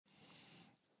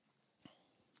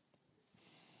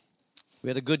We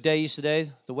had a good day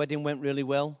yesterday. The wedding went really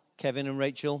well. Kevin and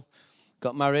Rachel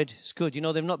got married. It's good. You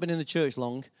know, they've not been in the church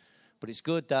long, but it's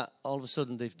good that all of a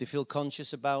sudden they feel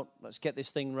conscious about, let's get this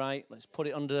thing right. Let's put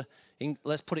it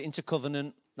into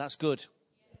covenant. That's good.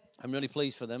 I'm really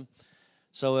pleased for them.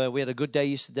 So we had a good day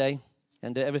yesterday,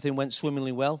 and everything went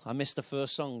swimmingly well. I missed the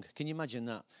first song. Can you imagine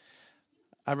that?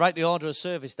 I write the order of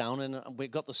service down, and we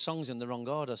got the songs in the wrong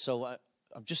order. So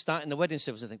I'm just starting the wedding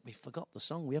service. I think, we forgot the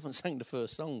song. We haven't sang the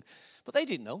first song. But they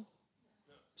didn't know.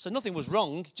 So nothing was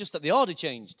wrong, just that the order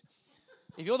changed.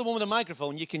 If you're the one with the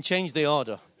microphone, you can change the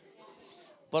order.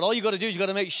 But all you got to do is you got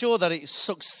to make sure that it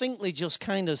succinctly just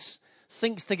kind of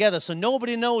syncs together so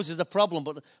nobody knows there's a problem.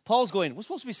 But Paul's going, we're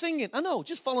supposed to be singing. I know,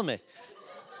 just follow me.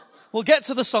 We'll get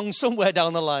to the song somewhere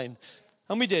down the line.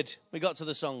 And we did. We got to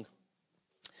the song.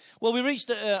 Well, we reached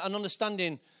an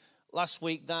understanding last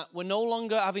week that we're no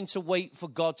longer having to wait for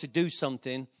God to do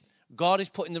something. God is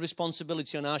putting the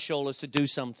responsibility on our shoulders to do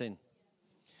something.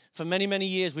 For many, many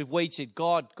years we've waited.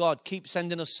 God, keep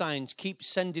sending us signs. Keep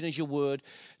sending us your word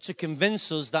to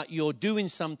convince us that you're doing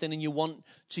something and you want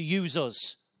to use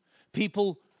us.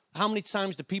 People, how many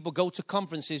times do people go to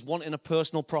conferences wanting a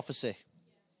personal prophecy?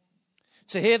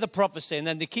 To hear the prophecy, and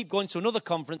then they keep going to another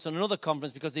conference and another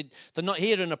conference because they're not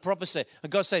hearing a prophecy. And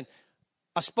God's saying,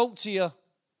 I spoke to you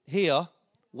here.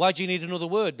 Why do you need another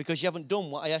word? Because you haven't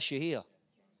done what I asked you here.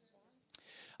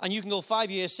 And you can go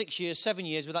 5 years, 6 years, 7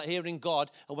 years without hearing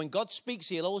God. And when God speaks,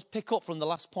 he'll always pick up from the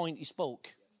last point he spoke.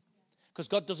 Because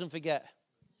God doesn't forget.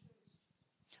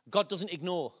 God doesn't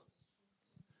ignore.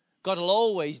 God will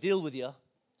always deal with you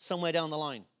somewhere down the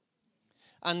line.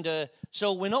 And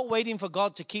so we're not waiting for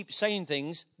God to keep saying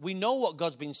things. We know what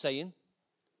God's been saying.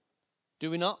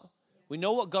 Do we not? We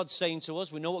know what God's saying to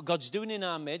us. We know what God's doing in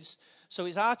our midst. So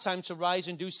it's our time to rise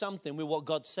and do something with what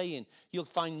God's saying. You'll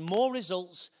find more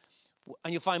results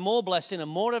and you'll find more blessing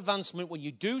and more advancement when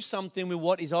you do something with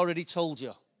what he's already told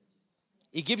you.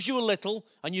 He gives you a little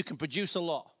and you can produce a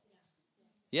lot.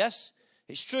 Yes?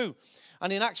 It's true.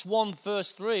 And in Acts 1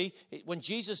 verse 3, when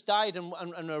Jesus died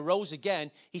and arose again,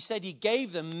 he said he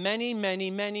gave them many, many,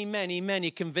 many, many,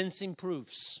 many convincing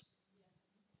proofs.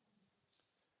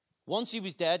 Once he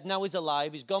was dead, now he's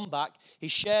alive, he's gone back, he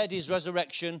shared his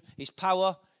resurrection, his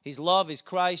power, his love, his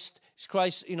Christ,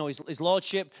 his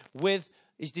lordship with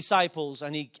his disciples,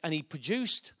 and he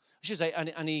produced, I should say,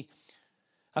 and he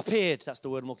appeared, that's the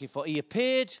word I'm looking for. He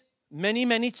appeared many,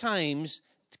 many times,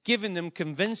 giving them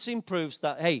convincing proofs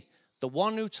that, hey, the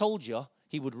one who told you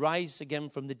he would rise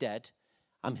again from the dead,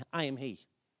 I am he.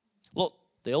 Look,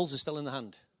 the oils are still in the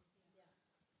hand.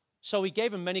 So he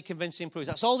gave them many convincing proofs.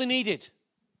 That's all they needed.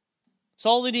 That's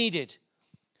all they needed.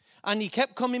 And he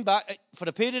kept coming back for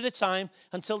a period of time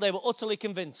until they were utterly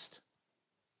convinced.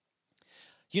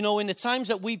 You know, in the times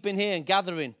that we've been here and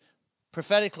gathering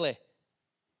prophetically,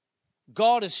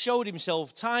 God has showed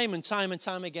himself time and time and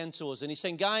time again to us. And he's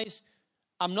saying, guys,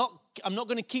 I'm not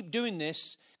going to keep doing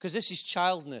this because this is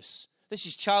childness. This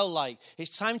is childlike.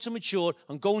 It's time to mature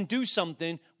and go and do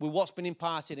something with what's been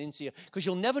imparted into you. Because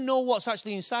you'll never know what's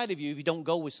actually inside of you if you don't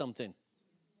go with something.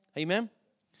 Amen?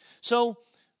 So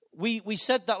we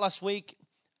said that last week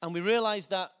and we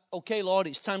realized that, okay, Lord,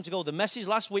 it's time to go. The message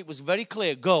last week was very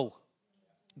clear. Go.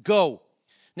 Go.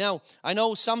 Now, I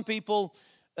know some people,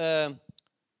 last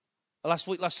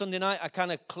Sunday night, I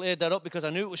kind of cleared that up because I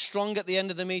knew it was strong at the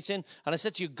end of the meeting. And I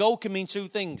said to you, go can mean two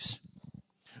things.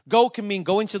 Go can mean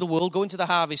go into the world, go into the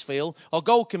harvest field, or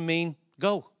go can mean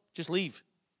go, just leave.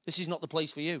 This is not the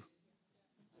place for you.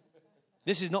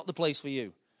 This is not the place for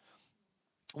you.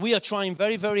 We are trying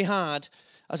very, very hard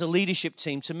as a leadership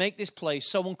team to make this place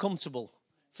so uncomfortable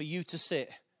for you to sit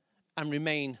and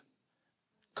remain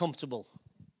comfortable.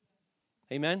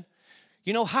 Amen?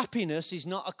 You know, happiness is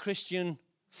not a Christian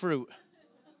fruit.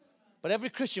 But every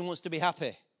Christian wants to be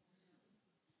happy.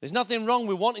 There's nothing wrong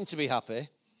with wanting to be happy.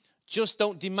 Just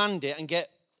don't demand it and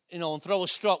and throw a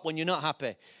strop when you're not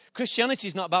happy. Christianity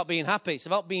is not about being happy. It's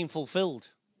about being fulfilled.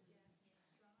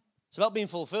 It's about being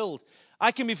fulfilled.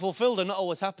 I can be fulfilled and not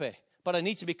always happy, but I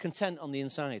need to be content on the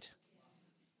inside.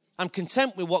 I'm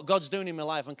content with what God's doing in my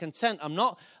life. I'm content. I'm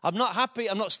not happy.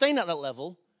 I'm not staying at that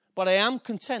level, but I am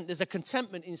content. There's a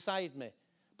contentment inside me,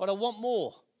 but I want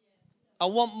more. I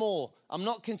want more. I'm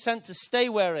not content to stay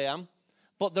where I am,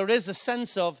 but there is a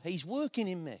sense of he's working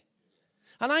in me.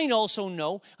 And I also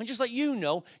know, and just like you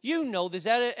know there's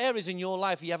areas in your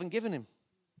life you haven't given him.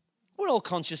 We're all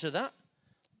conscious of that.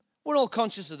 We're all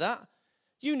conscious of that.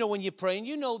 You know when you're praying,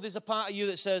 you know there's a part of you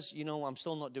that says, I'm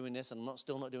still not doing this and I'm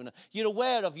still not doing that. You're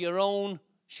aware of your own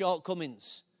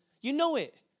shortcomings. You know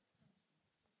it.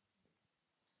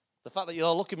 The fact that you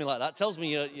all look at me like that tells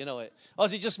me you know it. Or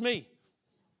is it just me?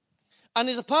 And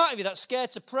there's a part of you that's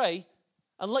scared to pray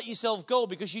and let yourself go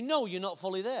because you know you're not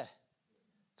fully there.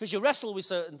 Because you wrestle with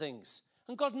certain things.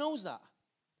 And God knows that.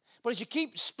 But as you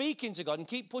keep speaking to God and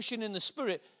keep pushing in the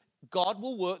Spirit, God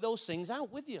will work those things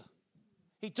out with you.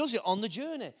 He does it on the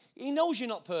journey. He knows you're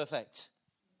not perfect.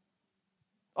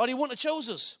 Or he wouldn't have chose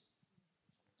us.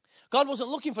 God wasn't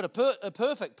looking for a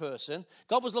perfect person.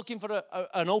 God was looking for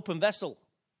an open vessel.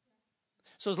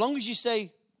 So as long as you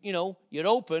say, you're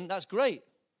open, that's great.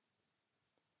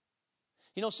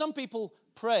 Some people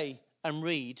pray and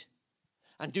read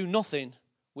and do nothing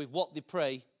with what they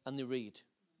pray and they read.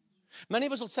 Many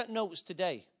of us will take notes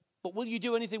today, but will you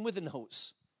do anything with the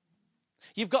notes?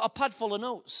 You've got a pad full of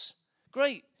notes.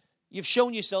 Great. You've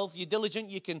shown yourself, you're diligent,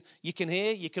 you can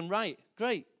hear, you can write.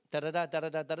 Great. Da-da-da,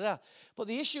 da-da-da, da-da-da. But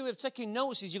the issue of taking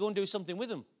notes is you're going to do something with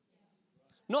them.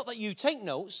 Not that you take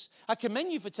notes. I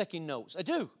commend you for taking notes. I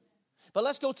do. But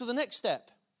let's go to the next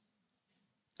step.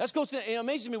 It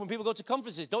amazes me when people go to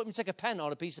conferences, don't even take a pen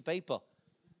or a piece of paper.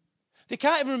 They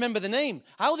can't even remember the name.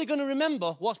 How are they going to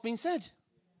remember what's been said?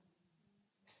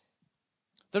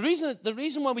 The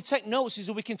reason why we take notes is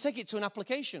that we can take it to an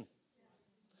application.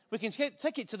 We can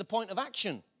take it to the point of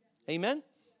action. Amen?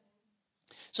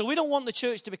 So we don't want the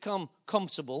church to become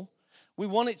comfortable. We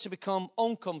want it to become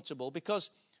uncomfortable, because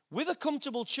with a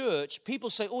comfortable church, people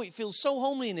say, oh, it feels so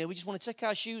homely in here, we just want to take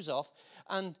our shoes off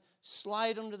and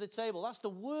slide under the table. That's the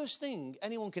worst thing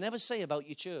anyone can ever say about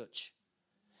your church.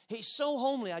 It's so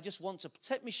homely, I just want to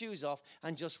take my shoes off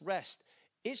and just rest.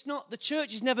 It's not, the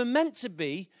church is never meant to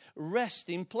be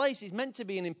resting place. It's meant to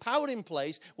be an empowering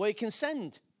place where it can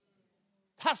send.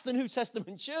 That's the New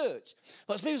Testament church.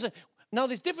 But people say, now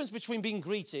there's difference between being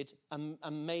greeted and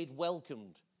made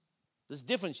welcomed. There's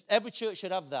difference. Every church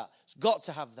should have that. It's got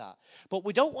to have that. But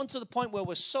we don't want to the point where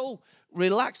we're so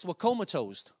relaxed, we're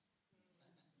comatose.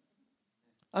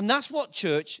 And that's what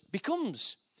church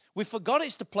becomes. We forgot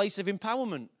it's the place of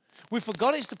empowerment. We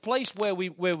forgot it's the place where we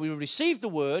receive the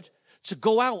word to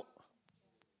go out.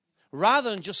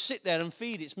 Rather than just sit there and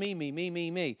feed, it's me, me, me, me,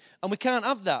 me. And we can't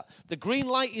have that. The green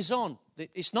light is on.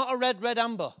 It's not a red, red,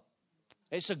 amber.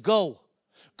 It's a go.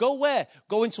 Go where?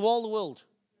 Go into all the world.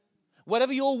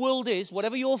 Whatever your world is,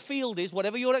 whatever your field is,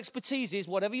 whatever your expertise is,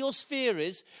 whatever your sphere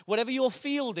is, whatever your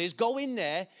field is, go in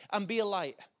there and be a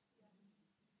light.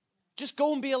 Just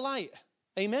go and be a light.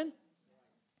 Amen?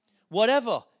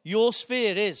 Whatever your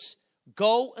sphere is,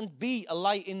 go and be a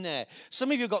light in there.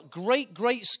 Some of you have got great,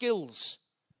 great skills,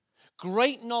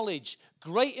 great knowledge,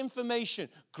 great information,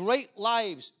 great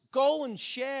lives. Go and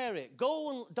share it.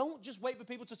 Don't just wait for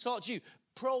people to talk to you.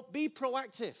 Be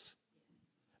proactive.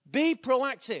 Be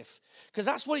proactive, because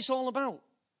that's what it's all about.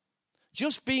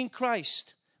 Just being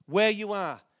Christ where you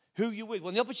are, who you're with.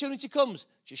 When the opportunity comes,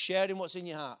 just sharing what's in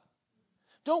your heart.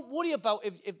 Don't worry about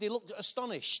if they look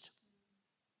astonished.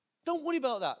 Don't worry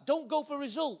about that. Don't go for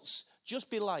results. Just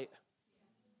be light.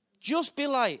 Just be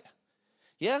light.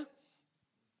 Yeah?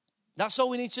 That's all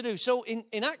we need to do. So in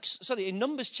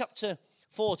Numbers chapter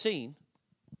 14,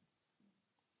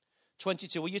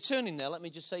 22, well, you're turning there. Let me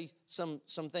just say some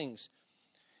things.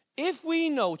 If we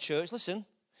know, church, listen,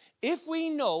 if we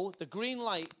know the green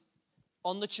light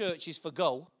on the church is for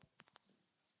go.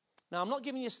 Now, I'm not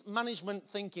giving you management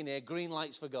thinking here, green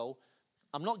lights for go.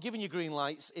 I'm not giving you green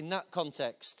lights in that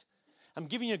context. I'm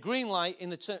giving you a green light in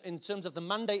terms of the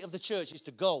mandate of the church is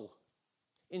to go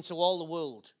into all the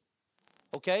world.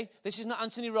 Okay? This is not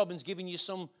Anthony Robbins giving you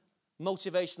some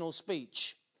motivational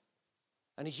speech.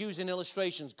 And he's using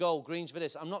illustrations. Go, green's for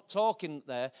this. I'm not talking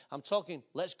there. I'm talking,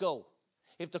 let's go.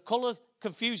 If the color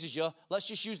confuses you, let's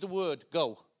just use the word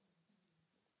go.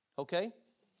 Okay?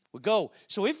 We go.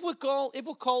 So if we're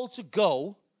called to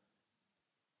go,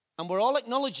 and we're all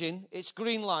acknowledging it's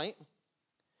green light,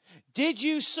 did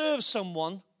you serve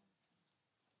someone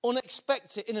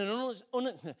unexpected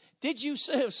did you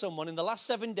serve someone in the last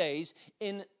 7 days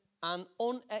in an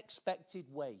unexpected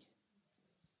way?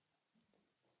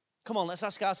 Come on, let's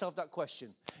ask ourselves that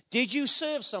question. Did you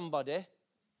serve somebody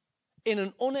in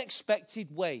an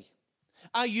unexpected way?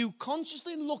 Are you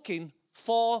consciously looking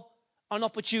for an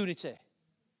opportunity?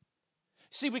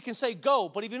 See, we can say go,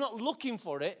 but if you're not looking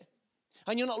for it,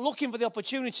 and you're not looking for the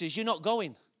opportunities, you're not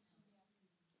going.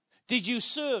 Did you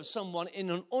serve someone in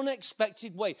an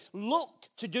unexpected way? Look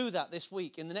to do that this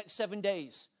week, in the next 7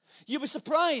 days. You'll be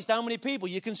surprised how many people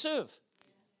you can serve.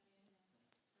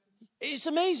 It's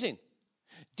amazing.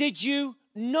 Did you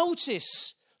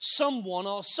notice someone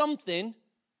or something,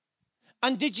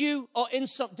 and did you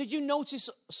notice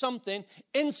something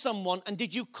in someone, and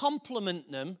did you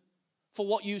compliment them for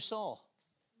what you saw?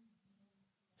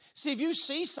 See, if you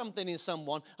see something in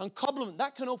someone and compliment,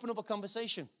 that can open up a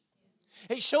conversation.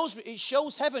 It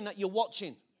shows heaven that you're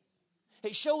watching.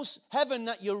 It shows heaven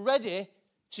that you're ready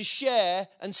to share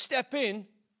and step in.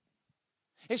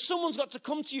 If someone's got to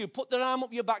come to you, put their arm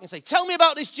up your back and say, tell me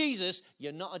about this Jesus,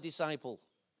 you're not a disciple.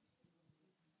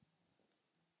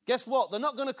 Guess what? They're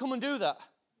not going to come and do that.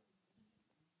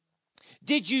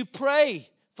 Did you pray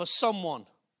for someone?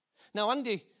 Now,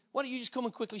 Andy, why don't you just come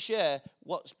and quickly share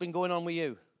what's been going on with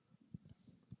you?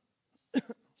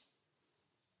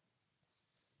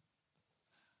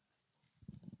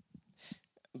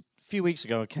 A few weeks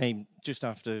ago, I came just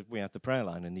after we had the prayer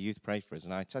line and the youth prayed for us,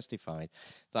 and I testified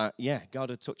that, God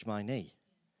had touched my knee.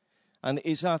 And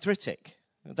it's arthritic.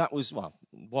 That was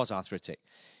arthritic.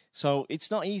 So it's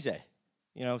not easy.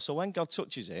 So when God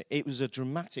touches it, it was a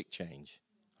dramatic change.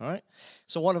 All right?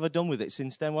 So what have I done with it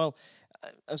since then? Well,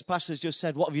 as Pastor's just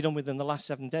said, what have you done within the last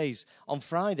 7 days? On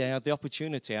Friday, I had the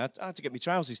opportunity. I had to get my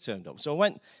trousers turned up. So I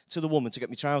went to the woman to get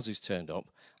my trousers turned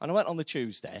up, and I went on the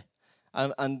Tuesday.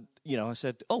 And I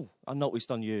said, I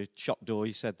noticed on your shop door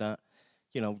you said that,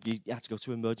 you had to go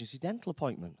to an emergency dental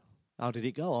appointment. How did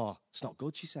it go? Oh, it's not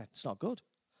good, she said. It's not good.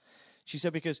 She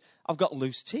said, because I've got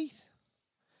loose teeth.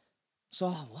 So,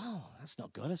 wow, that's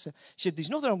not good. She said, there's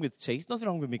nothing wrong with teeth, nothing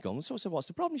wrong with my gums. So I said, what's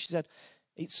the problem? She said,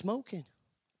 it's smoking.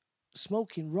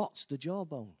 Smoking rots the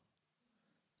jawbone.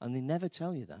 And they never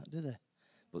tell you that, do they?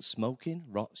 But smoking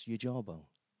rots your jawbone.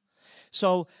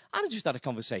 So I just had a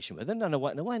conversation with her, and I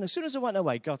went away. And as soon as I went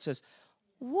away, God says,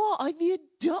 what have you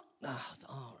done?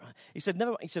 All right. He said,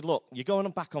 never. He said, look, you're going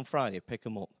back on Friday, pick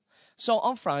them up. So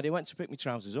on Friday, I went to pick my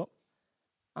trousers up.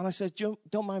 And I said,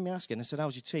 don't mind me asking. I said,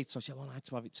 how's your teeth? So she said, well, I had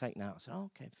to have it taken out. I said,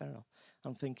 okay, fair enough.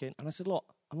 I'm thinking. And I said, look,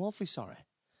 I'm awfully sorry.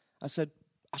 I said,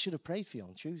 I should have prayed for you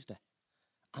on Tuesday.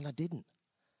 And I didn't.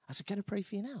 I said, can I pray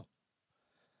for you now?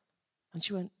 And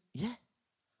she went, yeah.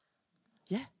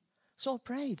 Yeah. So I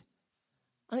prayed.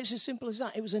 And it's as simple as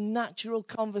that. It was a natural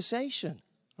conversation,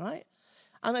 right?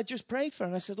 And I just prayed for her.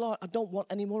 And I said, Lord, I don't want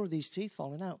any more of these teeth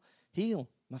falling out. Heal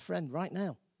my friend right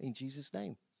now in Jesus'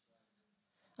 name.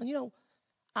 And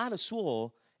I'd have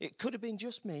swore it could have been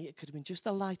just me. It could have been just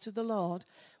the light of the Lord.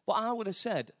 But I would have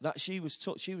said that she was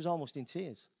touched. She was almost in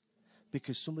tears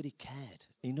because somebody cared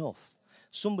enough.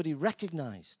 Somebody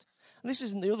recognized. And this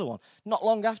isn't the other one. Not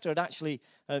long after I'd actually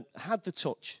had the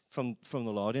touch from the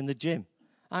Lord in the gym,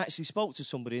 I actually spoke to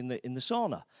somebody in the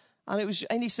sauna.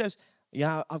 And he says,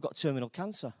 yeah, I've got terminal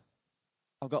cancer.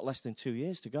 I've got less than 2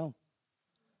 years to go.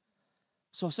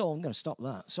 So I said, I'm going to stop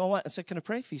that. So I went and said, can I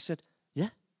pray for you? He said, yeah.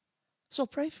 So I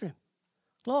prayed for him.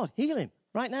 Lord, heal him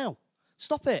right now.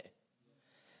 Stop it.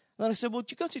 And then I said, well,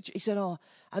 do you go to church? He said,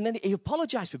 and then he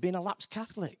apologized for being a lapsed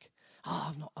Catholic.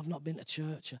 I've not been to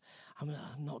church. I'm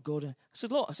not good. I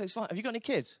said, look, it's like, have you got any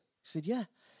kids? He said, yeah.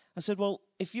 I said, well,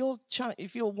 if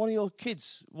one of your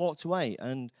kids walked away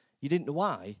and you didn't know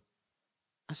why,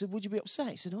 I said, would you be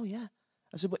upset? He said, oh, yeah.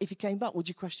 I said, but if he came back, would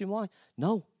you question why?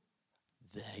 No.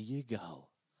 There you go.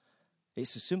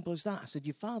 It's as simple as that. I said,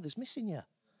 your father's missing you.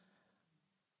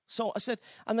 So I said,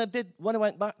 and when I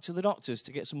went back to the doctors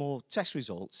to get some more test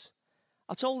results,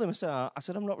 I told him, I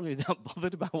said, I'm not really that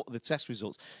bothered about what the test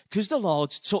results, because the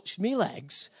Lord's touched me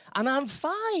legs and I'm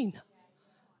fine.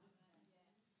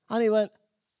 And he went,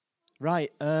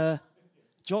 right, do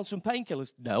you want some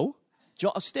painkillers? No. Do you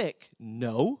want a stick?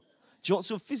 No. Do you want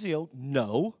some physio?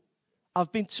 No.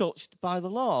 I've been touched by the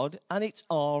Lord and it's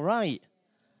all right.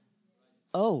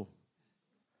 Oh.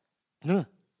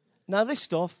 Now this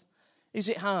stuff, is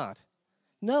it hard?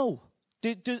 No.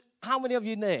 How many of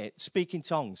you know speak in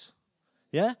tongues?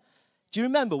 Yeah? Do you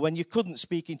remember when you couldn't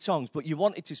speak in tongues, but you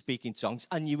wanted to speak in tongues,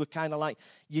 and you were kind of like,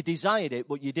 you desired it,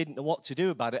 but you didn't know what to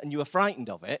do about it, and you were frightened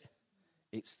of it?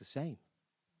 It's the same.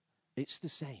 It's the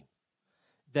same.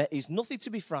 There is nothing to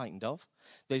be frightened of.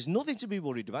 There's nothing to be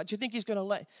worried about. Do you think do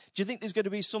you think there's going to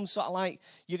be some sort of like,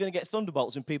 you're going to get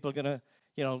thunderbolts and people are going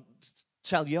to,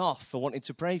 tell you off for wanting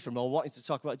to pray for him or wanting to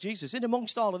talk about Jesus? In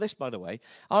amongst all of this, by the way,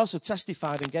 I also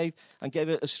testified and gave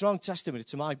a strong testimony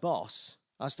to my boss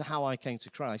as to how I came to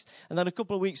Christ. And then a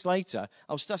couple of weeks later,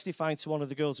 I was testifying to one of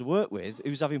the girls I work with who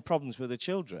was having problems with her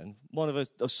children, one of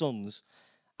her sons.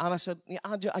 And I said,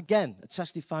 I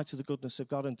testified to the goodness of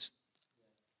God. And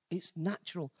it's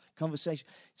natural conversation.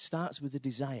 It starts with the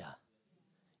desire.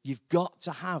 You've got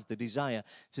to have the desire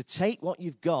to take what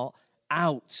you've got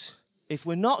out. If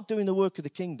we're not doing the work of the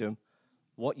kingdom,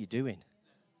 what are you doing?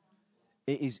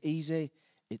 It is easy.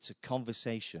 It's a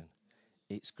conversation.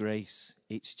 It's grace.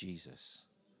 It's Jesus.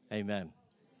 Amen.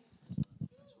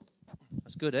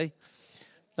 That's good, eh?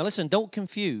 Now listen, don't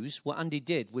confuse what Andy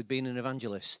did with being an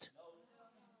evangelist.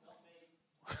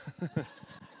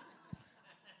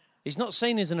 He's not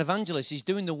saying he's an evangelist. He's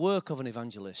doing the work of an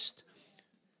evangelist.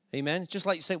 Amen. Just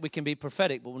like you say, we can be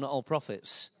prophetic, but we're not all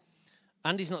prophets.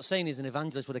 Andy's not saying he's an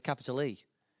evangelist with a capital E.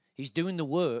 He's doing the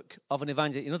work of an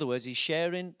evangelist. In other words, he's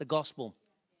sharing the gospel.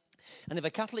 And if a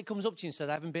Catholic comes up to you and says,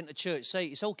 I haven't been to church, say,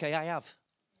 it's okay, I have.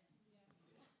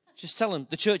 Just tell them,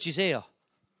 the church is here.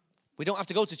 We don't have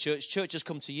to go to church. Church has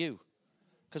come to you.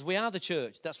 Because we are the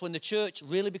church. That's when the church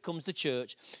really becomes the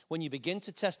church, when you begin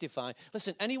to testify.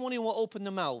 Listen, anyone who will open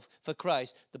the mouth for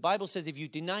Christ, the Bible says, if you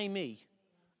deny me,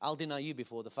 I'll deny you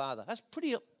before the Father. That's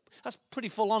pretty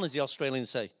full on, as the Australians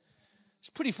say. It's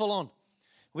pretty full on.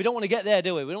 We don't want to get there,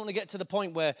 do we? We don't want to get to the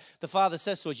point where the Father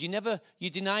says to us, you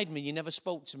denied me, you never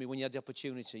spoke to me when you had the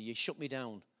opportunity. You shut me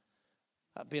down.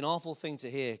 That'd be an awful thing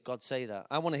to hear God say that.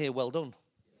 I want to hear, well done.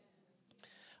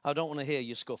 I don't want to hear,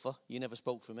 you scuffer. You never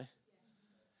spoke for me.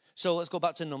 So let's go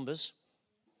back to Numbers.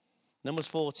 Numbers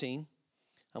 14.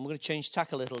 And we're going to change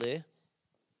tack a little here.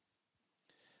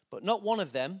 But not one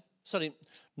of the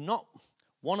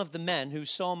men who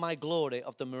saw my glory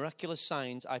of the miraculous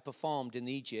signs I performed in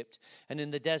Egypt and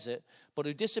in the desert, but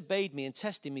who disobeyed me and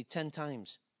tested me 10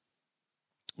 times.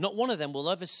 Not one of them will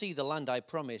ever see the land I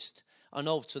promised an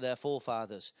oath to their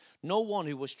forefathers. No one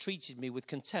who has treated me with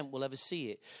contempt will ever see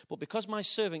it. But because my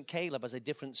servant Caleb has a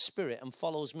different spirit and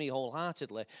follows me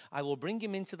wholeheartedly, I will bring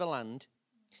him into the land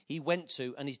he went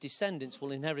to, and his descendants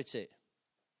will inherit it.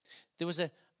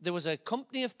 There was a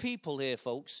company of people here,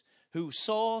 folks, who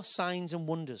saw signs and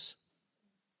wonders.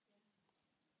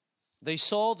 They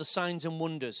saw the signs and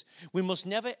wonders. We must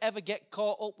never, ever get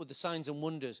caught up with the signs and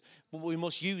wonders, but we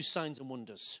must use signs and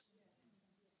wonders.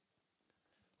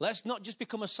 Let's not just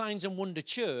become a signs and wonder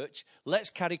church.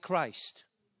 Let's carry Christ.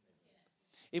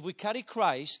 If we carry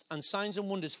Christ and signs and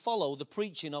wonders follow the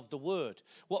preaching of the word.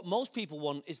 What most people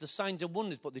want is the signs and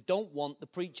wonders, but they don't want the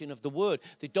preaching of the word.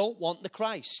 They don't want the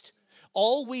Christ.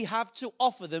 All we have to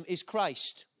offer them is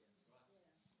Christ.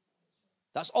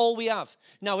 That's all we have.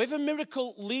 Now, if a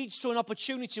miracle leads to an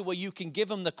opportunity where you can give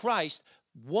them the Christ,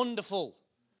 wonderful.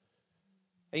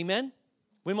 Amen?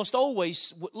 We must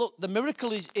always, look, the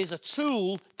miracle is a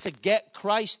tool to get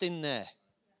Christ in there.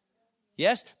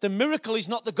 Yes? The miracle is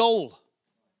not the goal.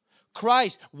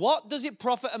 Christ. What does it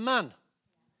profit a man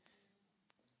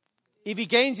if he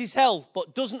gains his health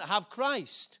but doesn't have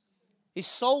Christ? His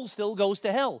soul still goes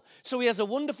to hell. So he has a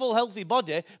wonderful, healthy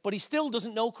body, but he still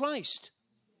doesn't know Christ.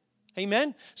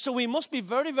 Amen? So we must be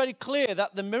very, very clear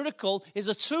that the miracle is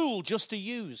a tool just to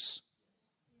use.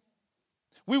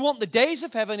 We want the days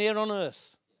of heaven here on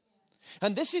earth.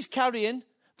 And this is carrying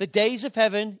the days of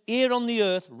heaven here on the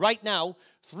earth right now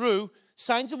through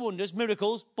signs and wonders,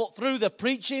 miracles, but through the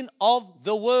preaching of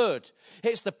the word.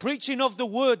 It's the preaching of the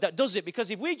word that does it. Because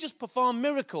if we just perform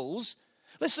miracles,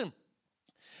 listen,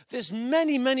 there's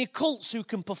many, many cults who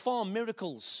can perform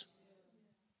miracles.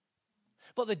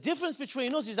 But the difference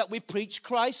between us is that we preach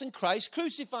Christ and Christ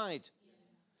crucified.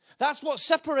 That's what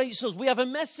separates us. We have a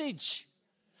message,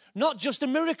 not just a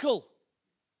miracle.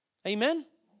 Amen?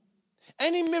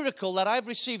 Any miracle that I've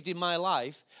received in my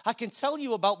life, I can tell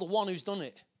you about the one who's done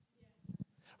it.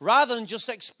 Rather than just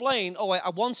explain,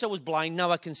 once I was blind,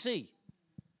 now I can see.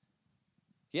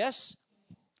 Yes?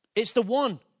 It's the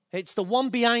one. It's the one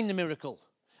behind the miracle.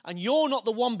 And you're not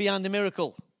the one behind the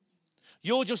miracle.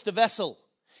 You're just the vessel.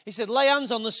 He said, lay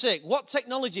hands on the sick. What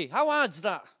technology? How hard's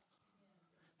that?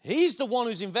 He's the one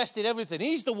who's invested everything.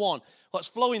 He's the one that's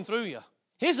flowing through you.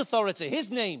 His authority,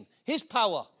 his name, his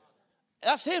power.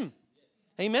 That's him.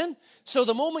 Amen? So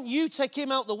the moment you take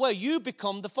him out the way, you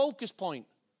become the focus point.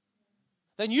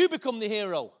 Then you become the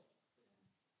hero.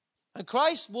 And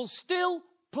Christ will still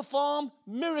perform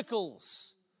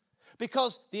miracles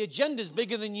because the agenda is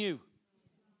bigger than you.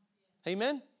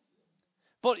 Amen?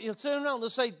 But he'll turn around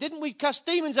and say, didn't we cast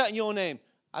demons out in your name?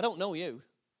 I don't know you.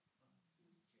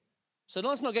 So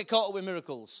let's not get caught up with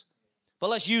miracles,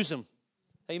 but let's use them.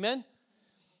 Amen?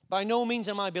 By no means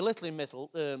am I belittling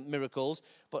miracles,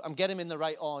 but I'm getting them in the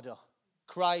right order.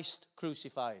 Christ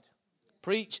crucified.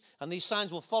 Preach, and these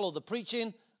signs will follow the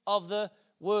preaching of the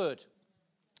word.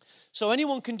 So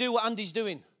anyone can do what Andy's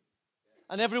doing.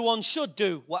 And everyone should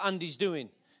do what Andy's doing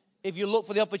if you look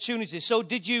for the opportunity. So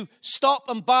did you stop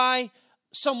and buy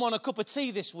someone a cup of tea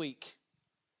this week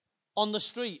on the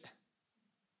street?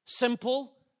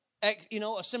 Simple, a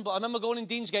simple. I remember going in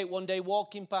Deansgate one day,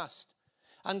 walking past,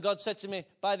 and God said to me,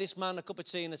 buy this man a cup of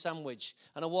tea and a sandwich.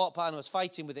 And I walked past and I was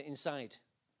fighting with it inside.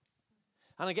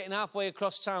 And I'm getting halfway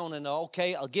across town and,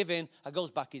 okay, I'll give in. I goes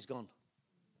back, he's gone.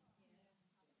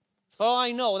 For all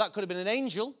I know, that could have been an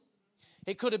angel.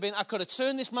 It could have been, I could have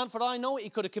turned this man, for all I know.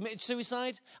 He could have committed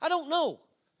suicide. I don't know.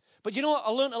 But you know what? I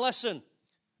learned a lesson.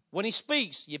 When he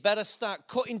speaks, you better start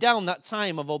cutting down that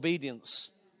time of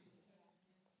obedience.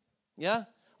 Yeah?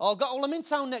 Oh, I'm in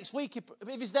town next week.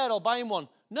 If he's there, I'll buy him one.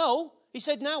 No, he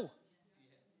said now.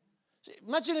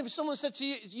 Imagine if someone said to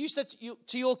you said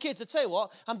to your kids, I tell you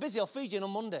what, I'm busy, I'll feed you on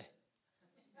Monday.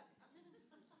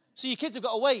 So your kids have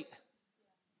got to wait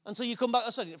until you come back.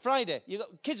 Friday.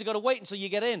 Kids have got to wait until you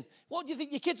get in. What do you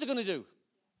think your kids are going to do?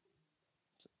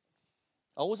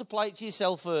 Always apply it to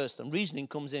yourself first, and reasoning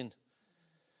comes in.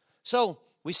 So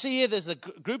we see here there's a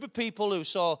group of people who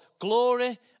saw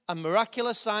glory and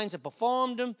miraculous signs and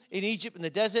performed them in Egypt in the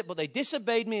desert, but they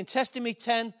disobeyed me and tested me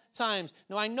 10 times.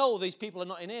 Now, I know these people are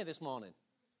not in here this morning.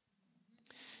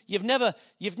 You've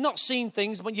not seen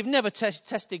things, but you've never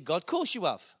tested God. Of course you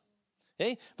have.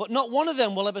 Okay? But not one of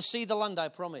them will ever see the land I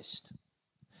promised.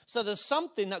 So there's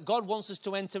something that God wants us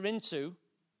to enter into,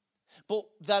 but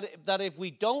that if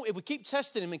we keep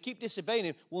testing him and keep disobeying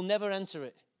him, we'll never enter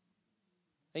it.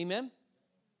 Amen?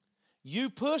 You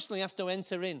personally have to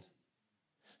enter in.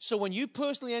 So when you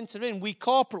personally enter in, we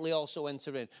corporately also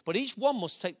enter in. But each one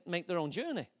must make their own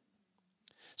journey.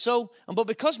 But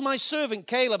because my servant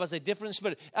Caleb has a different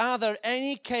spirit, are there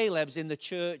any Calebs in the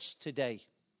church today?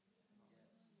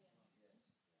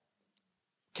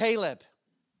 Caleb,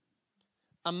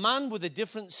 a man with a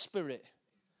different spirit,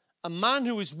 a man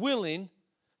who is willing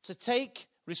to take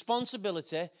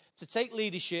responsibility, to take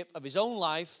leadership of his own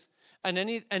life and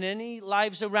any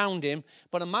lives around him,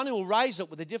 but a man who will rise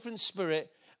up with a different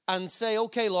spirit and say,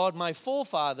 okay, Lord, my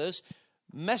forefathers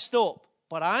messed up,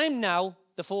 but I'm now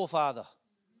the forefather.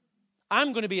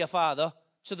 I'm going to be a father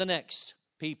to the next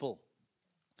people.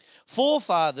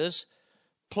 Forefathers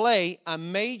play a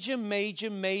major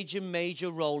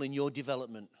role in your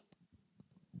development.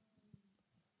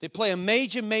 They play a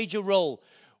major role.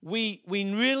 We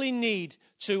really need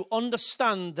to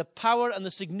understand the power and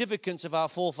the significance of our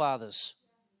forefathers.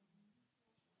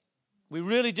 We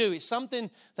really do. It's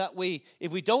something that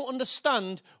if we don't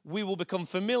understand, we will become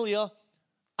familiar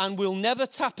and we'll never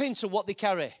tap into what they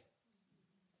carry.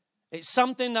 It's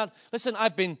something that, listen,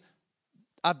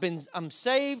 I'm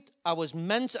saved, I was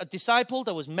discipled,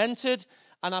 I was mentored,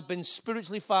 and I've been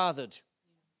spiritually fathered.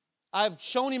 I've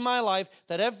shown in my life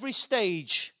that every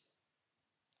stage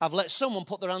I've let someone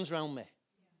put their hands around me.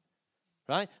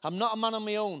 Right? I'm not a man on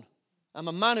my own. I'm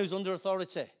a man who's under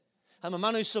authority. I'm a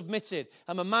man who's submitted.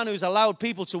 I'm a man who's allowed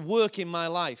people to work in my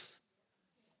life.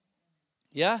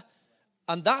 Yeah?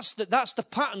 And that's the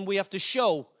pattern we have to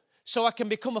show so I can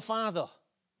become a father.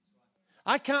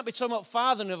 I can't be talking about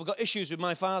fathering if I've got issues with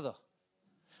my father.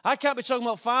 I can't be talking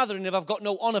about fathering if I've got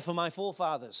no honor for my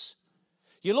forefathers.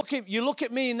 You look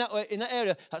at me in that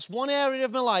area, that's one area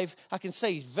of my life I can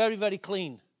say is very, very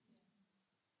clean.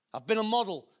 I've been a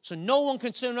model, so no one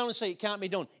can turn around and say it can't be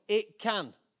done. It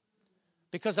can.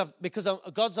 Because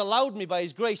God's allowed me by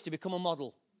his grace to become a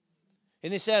model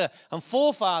in this area. And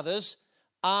forefathers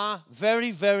are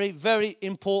very, very, very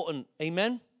important.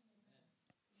 Amen?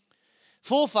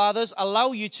 Forefathers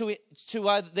allow you to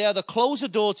they either close a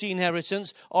door to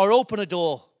inheritance or open a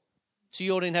door to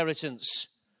your inheritance.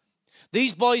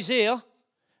 These boys here,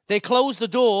 they closed the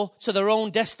door to their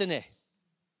own destiny.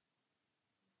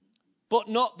 But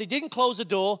they didn't close the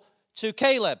door to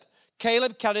Caleb.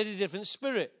 Caleb carried a different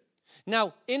spirit.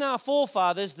 Now, in our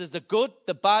forefathers, there's the good,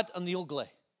 the bad, and the ugly.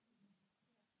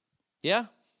 Yeah?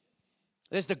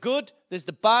 There's the good, there's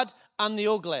the bad, and the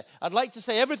ugly. I'd like to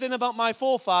say everything about my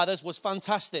forefathers was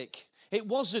fantastic. It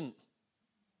wasn't.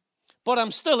 But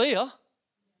I'm still here.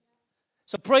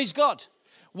 So praise God.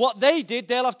 What they did,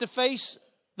 they'll have to face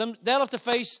the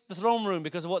throne room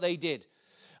because of what they did.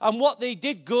 And what they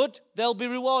did good, they'll be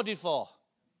rewarded for.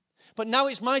 But now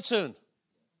it's my turn.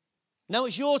 Now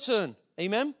it's your turn.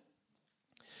 Amen?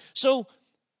 So,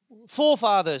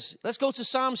 forefathers. Let's go to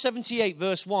Psalm 78,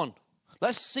 verse 1.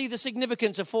 Let's see the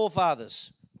significance of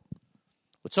forefathers.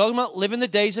 We're talking about living the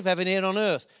days of heaven here on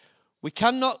earth. We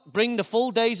cannot bring the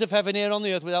full days of heaven here on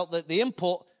the earth without the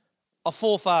input of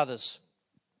forefathers.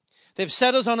 They've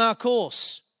set us on our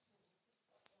course.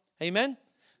 Amen?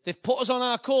 They've put us on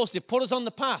our course. They've put us on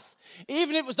the path.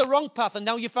 Even if it was the wrong path and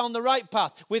now you found the right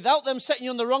path. Without them setting you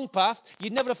on the wrong path,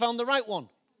 you'd never have found the right one.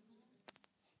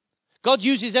 God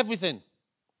uses everything.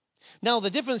 Now,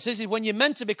 the difference is when your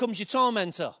mentor becomes your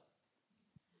tormentor.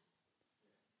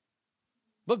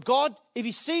 But God, if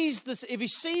he sees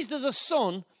there's a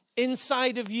son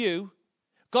inside of you,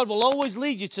 God will always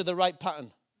lead you to the right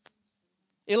pattern.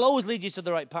 He'll always lead you to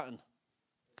the right pattern.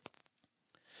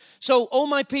 So, O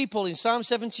my people, in Psalm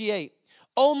 78,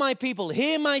 O my people,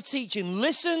 hear my teaching,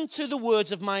 listen to the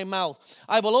words of my mouth.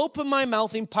 I will open my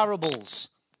mouth in parables.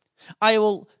 I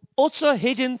will utter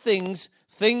hidden things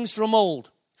from old.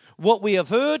 What we have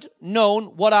heard,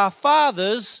 known, what our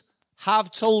fathers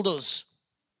have told us.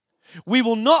 We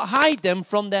will not hide them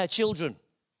from their children.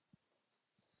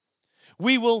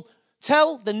 We will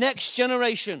tell the next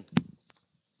generation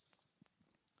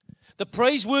the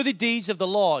praiseworthy deeds of the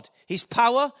Lord, his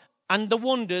power and the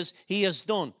wonders he has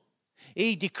done.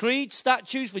 He decreed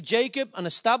statutes for Jacob and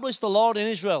established the law in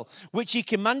Israel, which he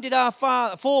commanded our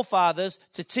forefathers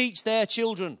to teach their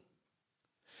children.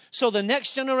 So the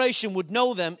next generation would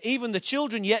know them, even the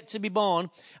children yet to be born,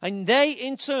 and they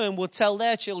in turn would tell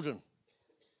their children.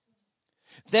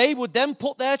 They would then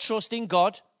put their trust in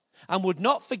God and would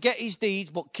not forget his deeds,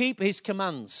 but keep his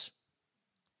commands.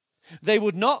 They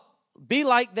would not be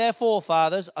like their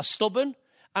forefathers, a stubborn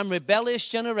and rebellious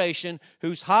generation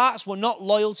whose hearts were not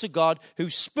loyal to God,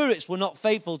 whose spirits were not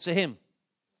faithful to him.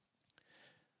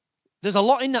 There's a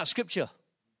lot in that scripture.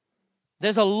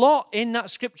 There's a lot in that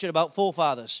scripture about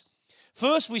forefathers.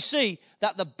 First, we see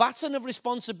that the baton of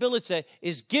responsibility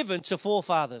is given to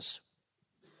forefathers.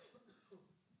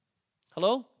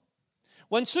 Hello?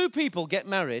 When two people get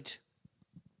married,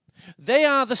 they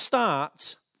are the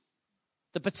start,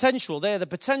 they are the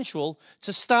potential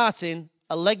to starting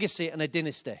a legacy and a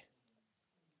dynasty.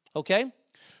 Okay?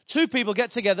 Two people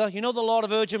get together. You know the law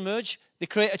of urge and merge? They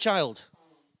create a child.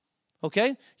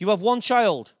 Okay? You have one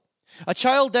child. A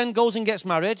child then goes and gets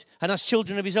married and has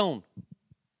children of his own.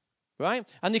 Right?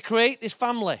 And they create this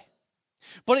family.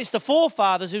 But it's the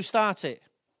forefathers who start it.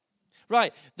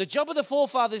 Right? The job of the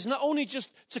forefathers is not only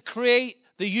just to create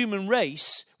the human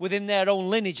race within their own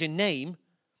lineage and name.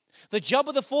 The job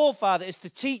of the forefather is to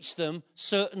teach them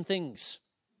certain things.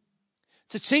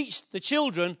 To teach the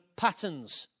children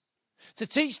patterns. To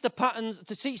teach the patterns,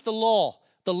 to teach the law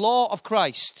of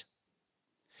Christ.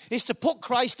 Is to put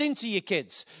Christ into your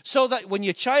kids so that when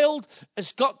your child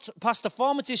has got past the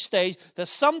formative stage, there's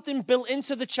something built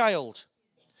into the child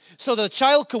so the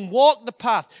child can walk the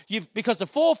path because the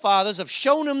forefathers have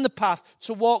shown them the path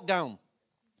to walk down.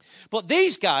 But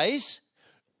these guys,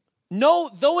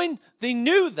 they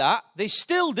knew that, they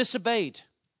still disobeyed.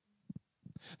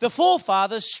 The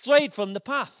forefathers strayed from the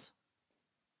path.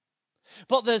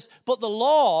 But the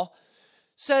law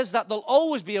says that there'll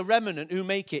always be a remnant who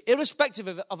make it, irrespective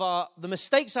of the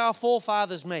mistakes our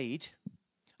forefathers made.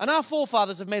 And our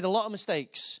forefathers have made a lot of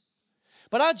mistakes.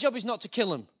 But our job is not to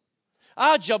kill them.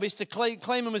 Our job is to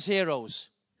claim them as heroes.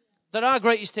 They're our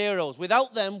greatest heroes.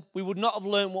 Without them, we would not have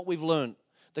learned what we've learned.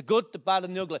 The good, the bad,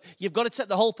 and the ugly. You've got to take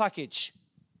the whole package.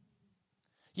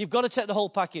 You've got to take the whole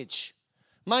package.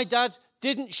 My dad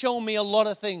didn't show me a lot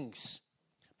of things,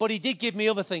 but he did give me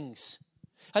other things.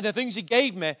 And the things he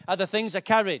gave me are the things I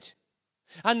carried.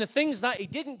 And the things that he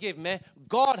didn't give me,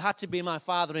 God had to be my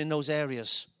father in those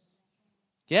areas.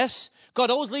 Yes? God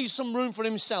always leaves some room for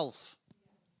himself.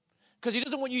 Because he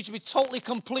doesn't want you to be totally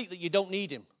complete that you don't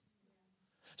need him.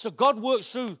 So God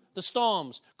works through the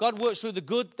storms. God works through the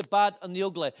good, the bad, and the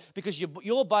ugly. Because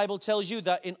your Bible tells you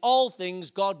that in all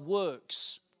things, God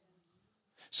works.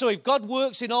 So if God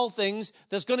works in all things,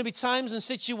 there's going to be times and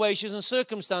situations and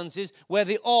circumstances where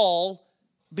the all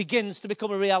begins to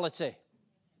become a reality.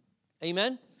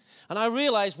 Amen? And I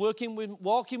realized walking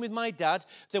with my dad,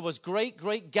 there was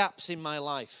great gaps in my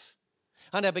life.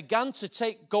 And I began to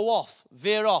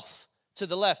veer off to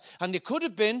the left. And it could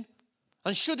have been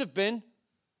and should have been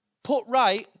put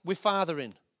right with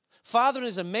fathering. Fathering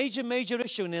is a major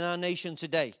issue in our nation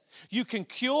today. You can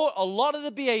cure a lot of the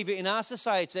behavior in our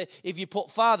society if you put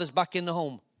fathers back in the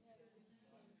home.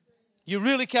 You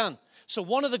really can. So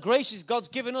one of the graces God's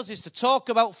given us is to talk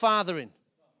about fathering.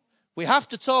 We have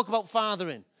to talk about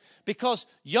fathering because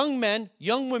young men,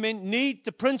 young women need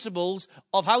the principles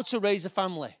of how to raise a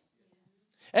family.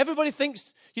 Everybody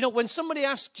thinks, when somebody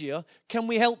asks you, can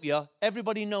we help you?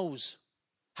 Everybody knows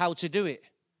how to do it.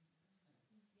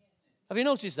 Have you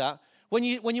noticed that? When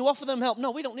you offer them help,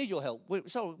 no, we don't need your help.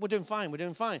 We're doing fine, we're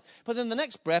doing fine. But then the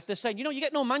next breath, they're saying, you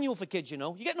get no manual for kids,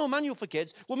 You get no manual for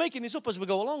kids. We're making this up as we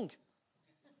go along.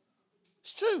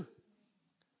 It's true.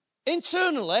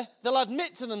 Internally, they'll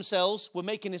admit to themselves, we're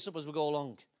making this up as we go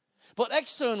along. But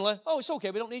externally, it's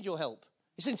okay, we don't need your help.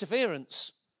 It's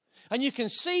interference. And you can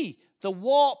see the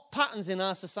warped patterns in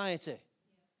our society.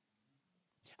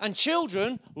 And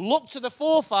children look to the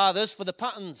forefathers for the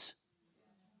patterns.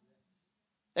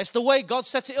 That's the way God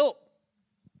set it up.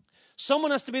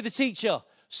 Someone has to be the teacher.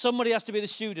 Somebody has to be the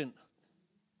student.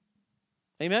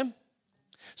 Amen?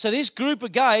 So this group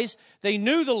of guys, they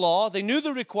knew the law, they knew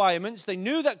the requirements, they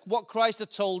knew that what Christ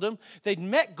had told them. They'd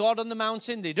met God on the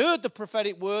mountain, they'd heard the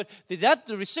prophetic word, they'd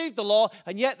received the law,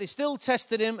 and yet they still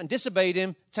tested him and disobeyed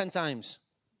him 10 times.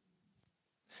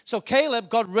 So Caleb,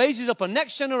 God raises up a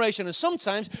next generation, and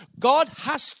sometimes God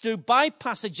has to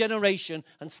bypass a generation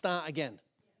and start again.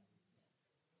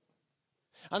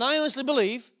 And I honestly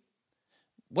believe,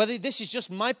 whether this is just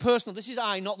my personal, this is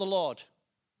I, not the Lord.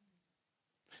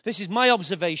 This is my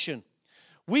observation.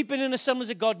 We've been in Assemblies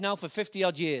of God now for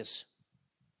 50-odd years.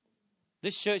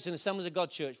 This church is an Assemblies of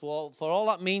God church for all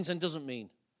that means and doesn't mean.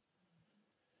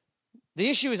 The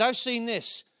issue is I've seen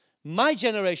this. My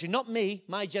generation, not me,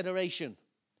 my generation.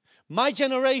 My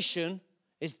generation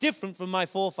is different from my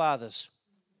forefathers.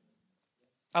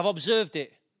 I've observed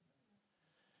it.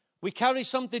 We carry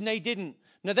something they didn't.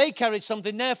 Now, they carried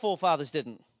something their forefathers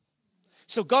didn't.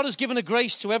 So God has given a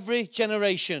grace to every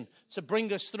generation to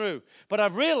bring us through. But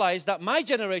I've realized that my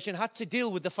generation had to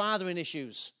deal with the fathering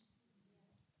issues.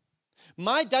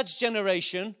 My dad's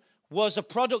generation was a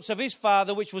product of his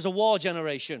father, which was a war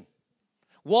generation.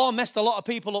 War messed a lot of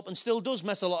people up and still does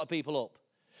mess a lot of people up.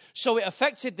 So it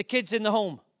affected the kids in the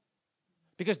home.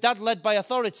 Because dad led by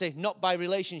authority, not by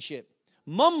relationship.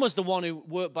 Mum was the one who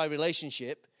worked by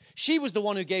relationship. She was the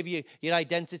one who gave you your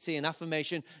identity and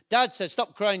affirmation. Dad said,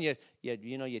 stop crying, you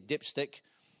dipstick.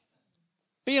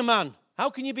 Be a man. How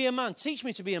can you be a man? Teach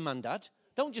me to be a man, Dad.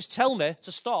 Don't just tell me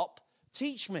to stop.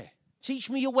 Teach me. Teach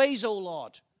me your ways, O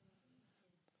Lord.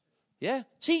 Yeah,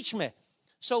 teach me.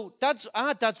 So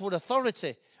our dads were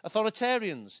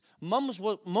authoritarians.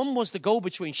 Mum was the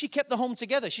go-between. She kept the home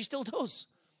together. She still does.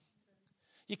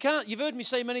 You've heard me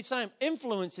say many times,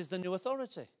 influence is the new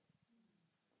authority.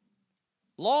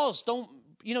 Laws don't,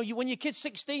 when your kid's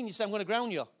 16, you say, I'm going to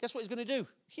ground you. Guess what he's going to do?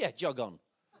 Yeah, jog on.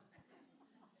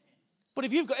 But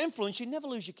if you've got influence, you never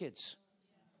lose your kids.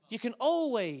 You can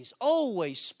always,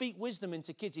 always speak wisdom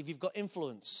into kids if you've got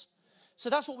influence. So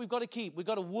that's what we've got to keep. We've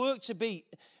got to work to be,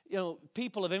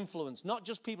 people of influence, not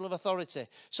just people of authority.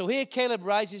 So here Caleb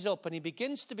rises up and he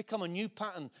begins to become a new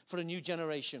pattern for a new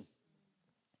generation.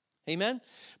 Amen?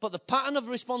 But the pattern of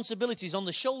responsibility is on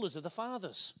the shoulders of the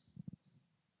fathers.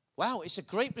 Wow, it's a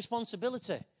great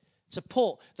responsibility to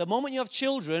put. The moment you have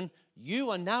children, you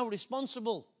are now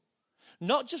responsible.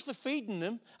 Not just for feeding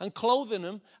them and clothing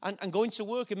them and going to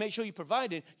work and make sure you're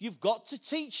providing. You've got to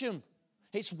teach them.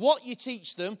 It's what you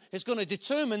teach them is going to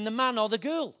determine the man or the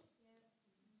girl.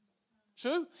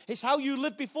 True? It's how you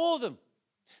live before them.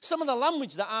 Some of the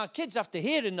language that our kids have to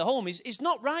hear in the home is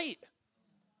not right.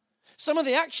 Some of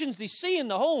the actions they see in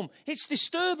the home, it's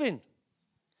disturbing.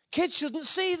 Kids shouldn't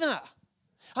see that.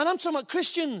 And I'm talking about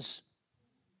Christians.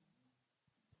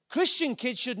 Christian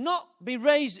kids should not be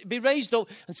raised up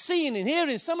and seeing and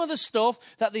hearing some of the stuff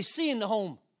that they see in the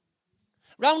home.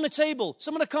 Round the table,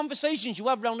 some of the conversations you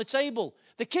have round the table,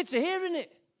 the kids are hearing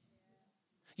it.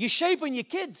 You're shaping your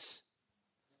kids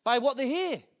by what they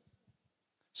hear.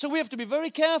 So we have to be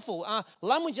very careful. Our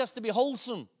language has to be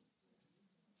wholesome.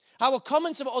 Our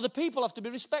comments about other people have to be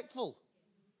respectful.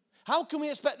 How can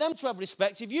we expect them to have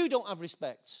respect if you don't have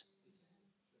respect?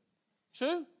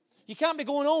 True? You can't be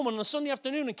going home on a Sunday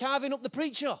afternoon and carving up the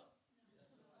preacher.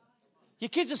 Your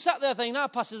kids are sat there thinking,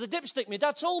 pastor's a dipstick, my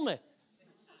dad told me.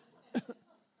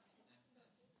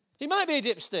 He might be a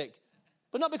dipstick,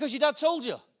 but not because your dad told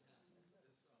you.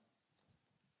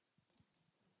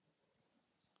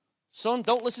 Son,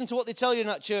 don't listen to what they tell you in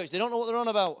that church. They don't know what they're on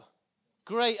about.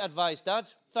 Great advice, Dad.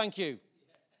 Thank you.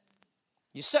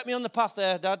 You set me on the path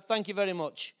there, Dad. Thank you very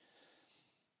much.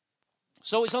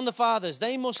 So it's on the fathers.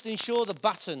 They must ensure the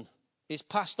baton is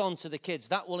passed on to the kids.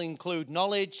 That will include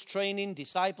knowledge, training,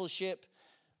 discipleship,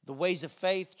 the ways of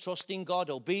faith, trusting God,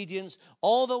 obedience,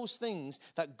 all those things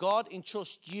that God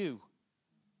entrusts you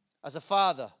as a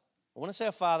father. When I say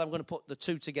a father, I'm going to put the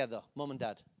two together, mum and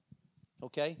dad.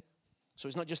 Okay? So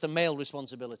it's not just a male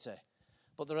responsibility.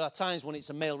 But there are times when it's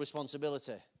a male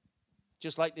responsibility.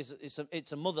 Just like this,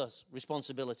 it's a mother's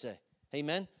responsibility.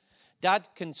 Amen? Dad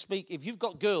can speak. If you've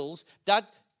got girls, dad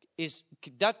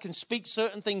can speak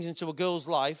certain things into a girl's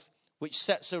life which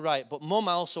sets her right. But mum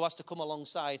also has to come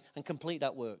alongside and complete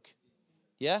that work.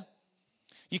 Yeah?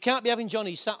 You can't be having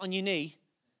Johnny sat on your knee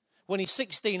when he's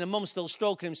 16 and mum's still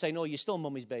stroking him saying, "No, you're still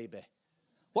mummy's baby."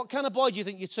 What kind of boy do you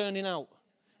think you're turning out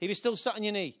if he's still sat on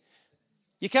your knee?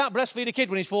 You can't breastfeed a kid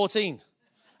when he's 14.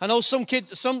 I know some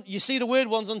kids, you see the weird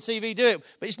ones on TV do it,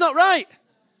 but it's not right.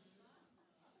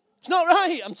 It's not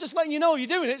right. I'm just letting you know you're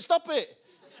doing it. Stop it.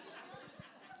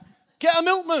 Get a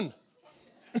milkman.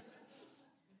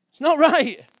 It's not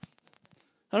right.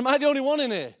 And am I the only one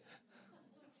in here?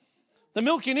 The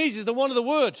milk he needs is the one of the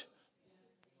word.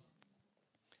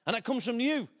 And that comes from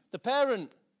you, the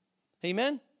parent.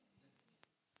 Amen?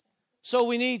 So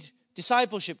we need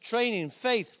discipleship, training,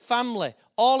 faith, family,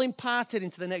 all imparted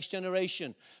into the next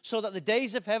generation so that the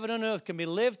days of heaven and earth can be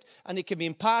lived and it can be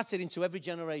imparted into every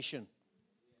generation.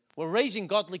 We're raising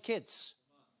godly kids.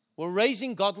 We're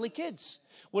raising godly kids.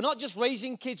 We're not just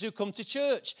raising kids who come to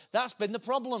church. That's been the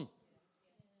problem.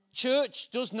 Church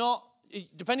does not,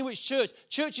 depending which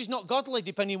church is not godly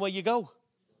depending where you go.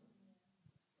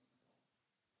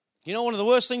 You know, one of the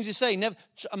worst things you say,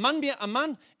 a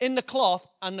man in the cloth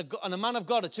and a man of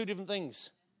God are two different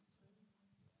things.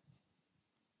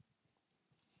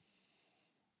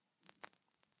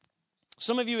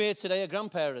 Some of you here today are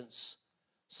grandparents.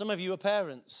 Some of you are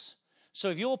parents. So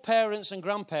if you're parents and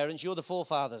grandparents, you're the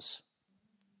forefathers.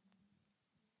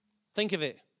 Think of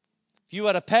it. If you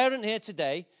are a parent here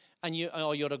today,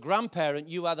 or you're a grandparent,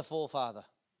 you are the forefather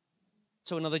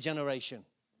to another generation.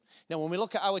 Now, when we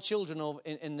look at our children over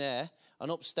in there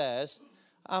and upstairs,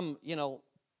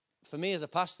 for me as a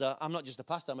pastor, I'm not just a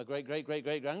pastor, I'm a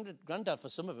great-great-great-great-granddad for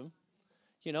some of them.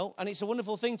 You know, and it's a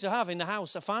wonderful thing to have in the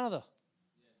house, a father.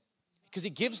 Because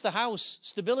it gives the house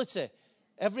stability.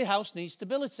 Every house needs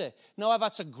stability. Now, I've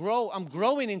had to grow. I'm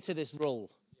growing into this role.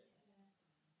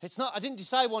 It's not, I didn't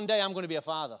decide one day I'm going to be a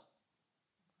father.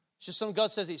 It's just some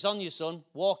God says, it's on you, son.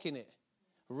 Walk in it.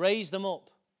 Raise them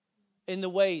up in the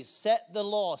ways. Set the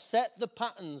law. Set the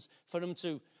patterns for them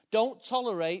to. Don't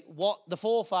tolerate what the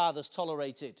forefathers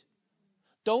tolerated.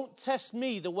 Don't test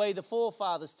me the way the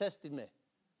forefathers tested me.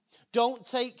 Don't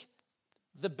take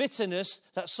the bitterness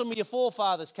that some of your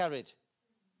forefathers carried.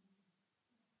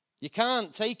 You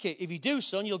can't take it. If you do,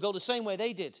 son, you'll go the same way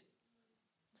they did.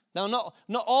 Now,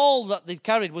 not all that they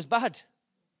carried was bad.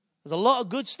 There's a lot of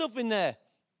good stuff in there.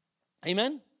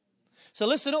 Amen? So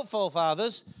listen up,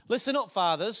 forefathers. Listen up,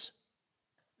 fathers.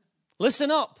 Listen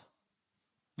up.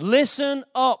 Listen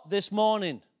up this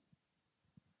morning.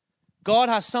 God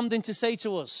has something to say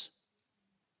to us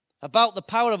about the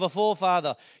power of a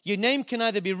forefather. Your name can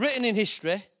either be written in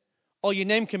history or your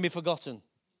name can be forgotten.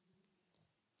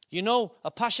 You know,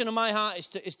 a passion of my heart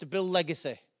is to build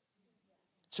legacy,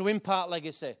 to impart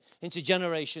legacy into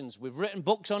generations. We've written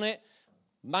books on it,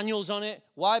 manuals on it.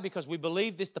 Why? Because we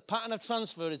believe the pattern of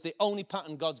transfer is the only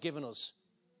pattern God's given us.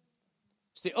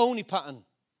 It's the only pattern.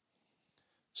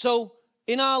 So,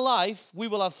 in our life, we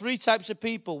will have three types of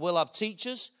people. We'll have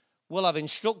teachers, we'll have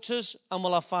instructors, and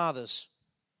we'll have fathers.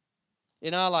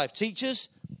 In our life, teachers,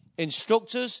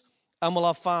 instructors, and we'll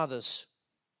have fathers.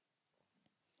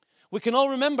 We can all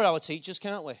remember our teachers,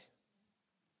 can't we?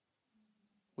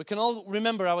 We can all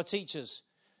remember our teachers.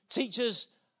 Teachers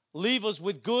leave us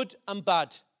with good and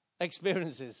bad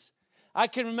experiences. I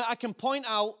can point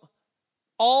out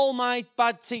all my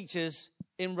bad teachers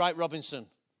in Wright Robinson.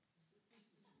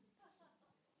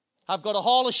 I've got a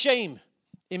hall of shame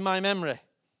in my memory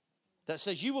that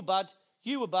says you were bad,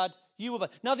 you were bad, you were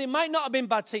bad. Now, they might not have been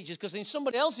bad teachers because in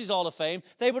somebody else's hall of fame,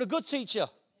 they were a good teacher.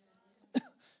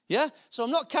 Yeah? So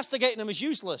I'm not castigating them as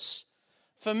useless.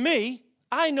 For me,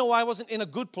 I know I wasn't in a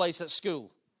good place at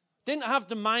school. Didn't have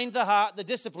the mind, the heart, the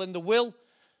discipline, the will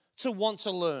to want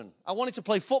to learn. I wanted to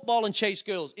play football and chase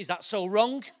girls. Is that so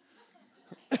wrong?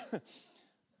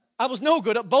 I was no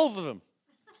good at both of them.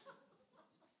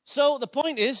 So the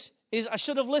point is I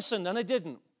should have listened and I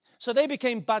didn't. So they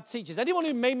became bad teachers. Anyone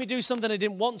who made me do something I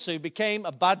didn't want to became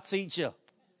a bad teacher.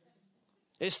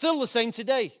 It's still the same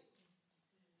today.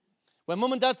 When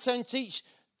mum and dad teach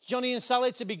Johnny and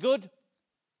Sally to be good,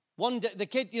 one day, the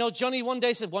kid, Johnny one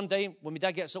day said, one day when my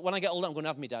dad gets up, when I get older, I'm going to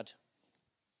have my dad.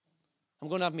 I'm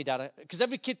going to have my dad. Because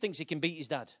every kid thinks he can beat his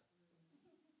dad.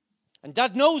 And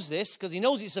dad knows this because he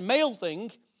knows it's a male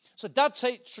thing. So dad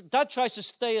tries to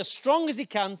stay as strong as he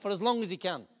can for as long as he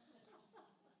can.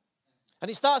 And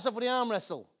it starts off with the arm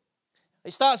wrestle.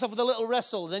 It starts off with a little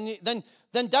wrestle.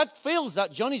 Then dad feels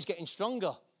that Johnny's getting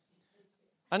stronger.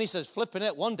 And he says, flipping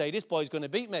it, one day this boy's going to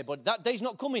beat me. But that day's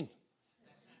not coming.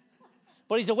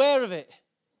 But he's aware of it.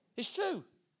 It's true.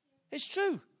 It's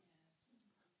true.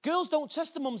 Girls don't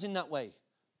test the mums in that way.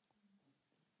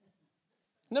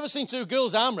 Never seen two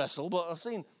girls arm wrestle, but I've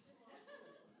seen.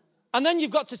 And then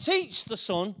you've got to teach the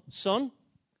son,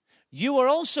 you are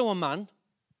also a man,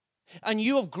 and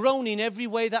you have grown in every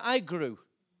way that I grew.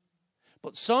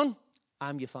 But son,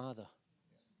 I'm your father.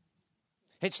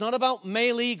 It's not about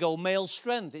male ego, male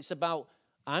strength. It's about,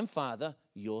 I'm father,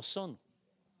 your son.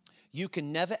 You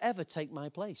can never, ever take my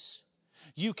place.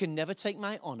 You can never take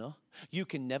my honor. You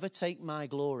can never take my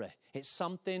glory. It's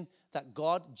something that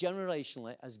God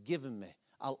generationally has given me.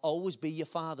 I'll always be your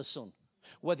father, son.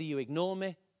 Whether you ignore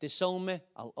me, disown me,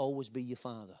 I'll always be your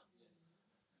father.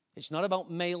 It's not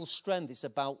about male strength. It's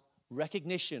about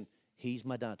recognition. He's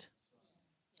my dad.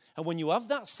 And when you have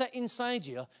that set inside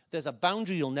you, there's a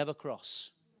boundary you'll never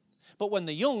cross. But when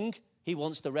they're young, he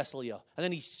wants to wrestle you. And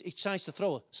then he tries to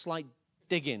throw a slight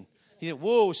dig in. You think,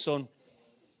 whoa, son.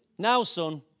 Now,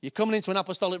 son, you're coming into an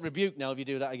apostolic rebuke now if you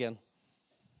do that again.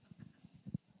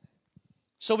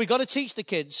 So we've got to teach the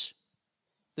kids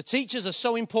The teachers are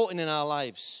so important in our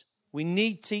lives. We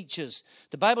need teachers.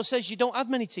 The Bible says you don't have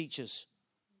many teachers.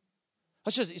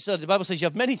 So the Bible says you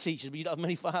have many teachers, but you don't have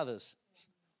many fathers.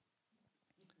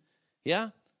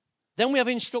 Yeah? Then we have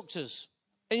instructors.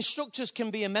 Instructors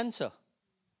can be a mentor.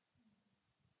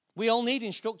 We all need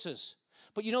instructors.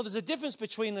 But you know, there's a difference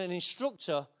between an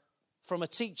instructor from a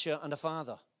teacher and a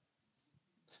father.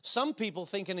 Some people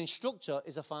think an instructor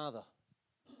is a father.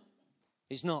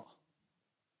 He's not.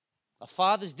 A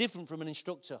father's different from an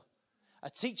instructor. A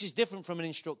teacher's different from an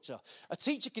instructor. A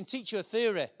teacher can teach you a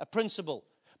theory, a principle,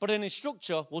 but an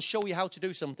instructor will show you how to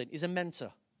do something. He's a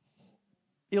mentor.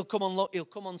 He'll come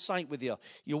on site with you.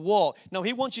 You walk. Now,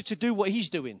 he wants you to do what he's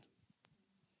doing.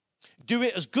 Do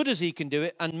it as good as he can do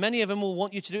it, and many of them will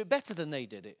want you to do it better than they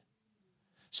did it.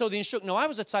 So the instructor, now I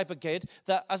was the type of kid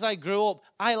that as I grew up,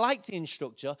 I liked the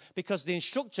instructor because the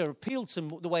instructor appealed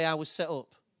to the way I was set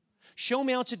up. Show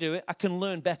me how to do it, I can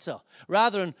learn better.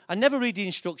 Rather than, I never read the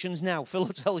instructions now, Phil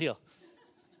will tell you.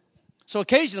 So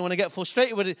occasionally when I get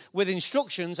frustrated with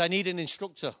instructions, I need an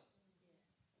instructor.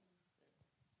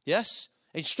 Yes?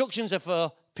 Instructions are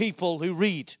for people who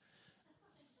read.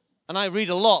 And I read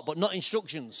a lot, but not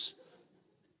instructions.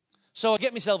 So I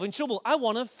get myself in trouble. I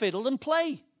want to fiddle and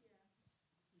play.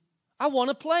 I want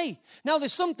to play. Now,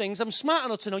 there's some things I'm smart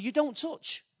enough to know you don't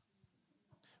touch.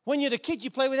 When you're a kid, you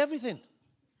play with everything.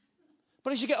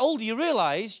 But as you get older, you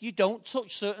realize you don't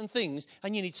touch certain things,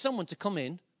 and you need someone to come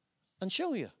in and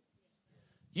show you.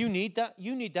 You need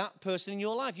that person in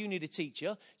your life. You need a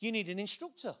teacher. You need an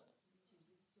instructor.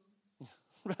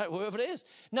 Right, whatever it is.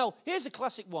 Now, here's a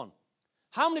classic one.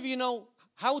 How many of you know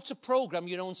how to program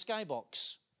your own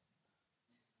skybox?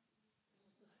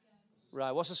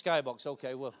 Right, what's a skybox?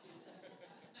 Okay, well,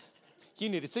 you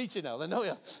need a teacher now, then, don't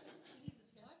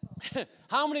you?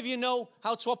 How many of you know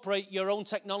how to operate your own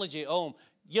technology at home?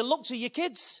 You look to your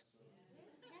kids.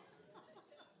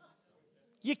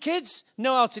 Your kids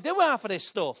know how to do half of this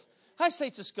stuff. I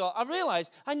say to Scott, I realize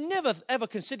I never ever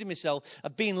considered myself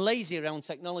of being lazy around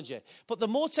technology. But the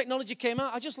more technology came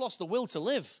out, I just lost the will to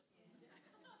live.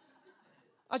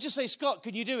 I just say, Scott,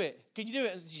 can you do it? Can you do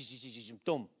it? I'm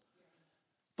dumb.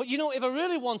 But you know, if I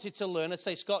really wanted to learn, I'd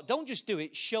say, Scott, don't just do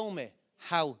it. Show me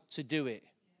how to do it.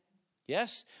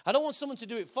 Yes? I don't want someone to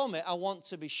do it for me. I want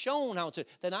to be shown how to.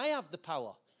 Then I have the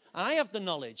power. And I have the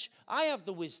knowledge. I have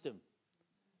the wisdom.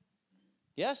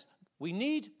 Yes? We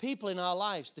need people in our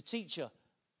lives to teach you.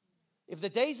 If the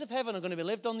days of heaven are going to be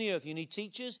lived on the earth, you need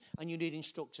teachers and you need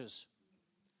instructors.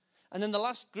 And then the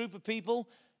last group of people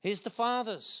is the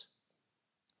fathers.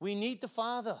 We need the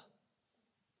father.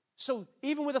 So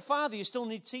even with a father, you still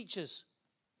need teachers.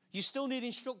 You still need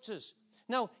instructors.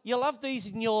 Now, you'll have these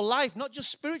in your life, not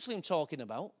just spiritually I'm talking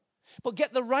about, but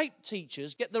get the right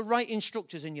teachers, get the right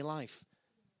instructors in your life.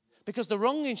 Because the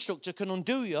wrong instructor can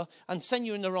undo you and send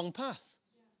you in the wrong path.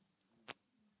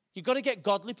 You've got to get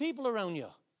godly people around you.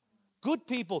 Good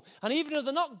people. And even if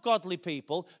they're not godly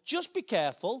people, just be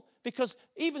careful because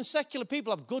even secular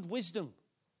people have good wisdom.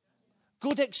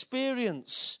 Good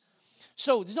experience.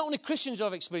 So there's not only Christians who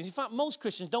have experience. In fact, most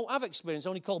Christians don't have experience,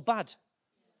 only called bad.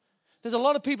 There's a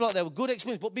lot of people out there with good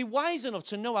experience, but be wise enough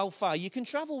to know how far you can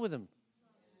travel with them.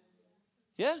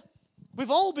 Yeah? We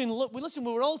were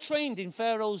all trained in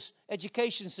Pharaoh's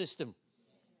education system.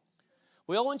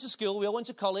 We all went to school, we all went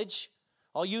to college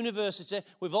or university.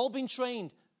 We've all been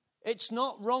trained. It's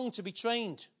not wrong to be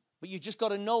trained, but you've just got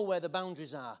to know where the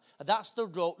boundaries are. And that's the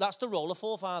role of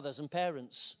forefathers and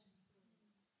parents.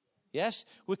 Yes?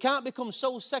 We can't become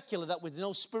so secular that there's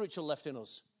no spiritual left in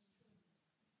us.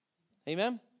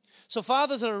 Amen? So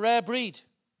fathers are a rare breed.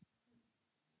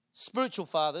 Spiritual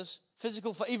fathers,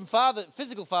 physical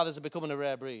fathers are becoming a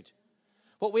rare breed.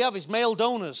 What we have is male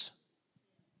donors.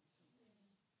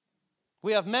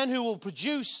 We have men who will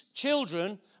produce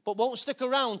children but won't stick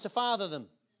around to father them.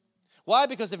 Why?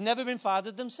 Because they've never been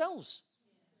fathered themselves.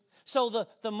 So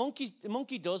the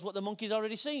monkey does what the monkey's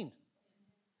already seen.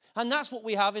 And that's what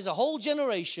we have is a whole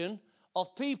generation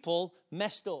of people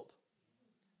messed up.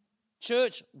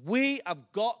 Church, we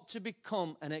have got to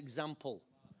become an example.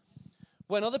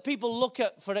 When other people look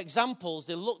for examples,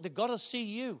 they've got to see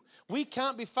you. We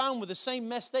can't be found with the same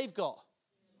mess they've got.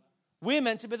 We're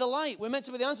meant to be the light. We're meant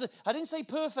to be the answer. I didn't say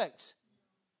perfect,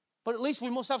 but at least we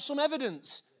must have some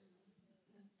evidence.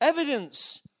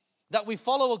 Evidence that we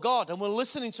follow a God and we're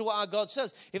listening to what our God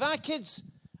says. If our kids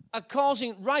are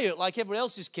causing riot like everybody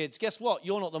else's kids, guess what?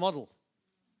 You're not the model.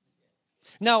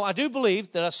 Now, I do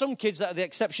believe there are some kids that are the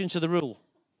exception to the rule.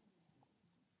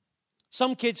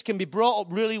 Some kids can be brought up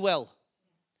really well.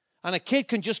 And a kid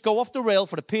can just go off the rail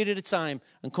for a period of time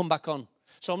and come back on.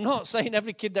 So I'm not saying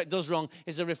every kid that does wrong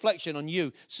is a reflection on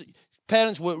you. So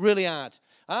parents work really hard.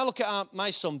 And I look at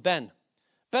my son, Ben.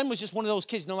 Ben was just one of those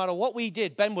kids, no matter what we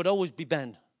did, Ben would always be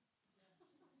Ben.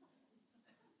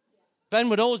 Ben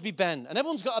would always be Ben. And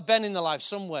everyone's got a Ben in their life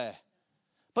somewhere.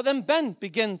 But then Ben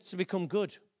began to become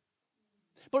good.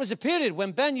 But there's a period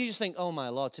when Ben, you just think, oh my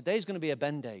Lord, today's going to be a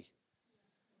Ben day.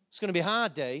 It's going to be a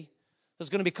hard day. There's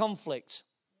going to be conflict.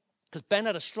 Because Ben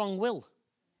had a strong will.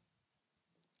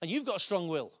 And you've got a strong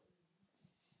will.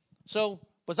 So,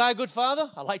 was I a good father?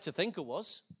 I like to think I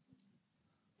was.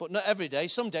 But not every day.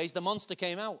 Some days the monster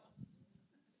came out.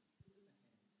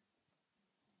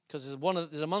 Because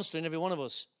there's a monster in every one of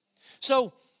us.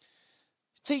 So,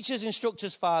 teachers,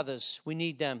 instructors, fathers, we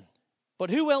need them. But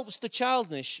who helps the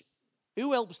childishness?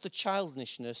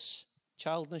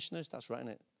 Childishness, that's right,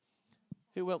 isn't it?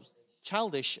 Who helps?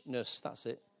 Childishness, that's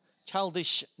it.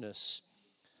 Childishness.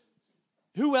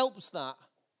 Who helps that?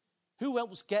 Who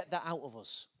helps get that out of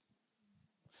us?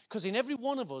 Because in every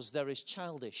one of us there is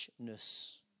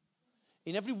childishness.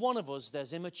 In every one of us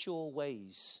there's immature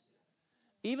ways.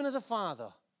 Even as a father.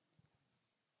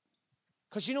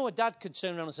 Because you know a dad could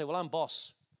turn around and say, well, I'm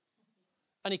boss.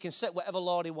 And he can set whatever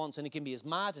law he wants, and he can be as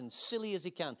mad and silly as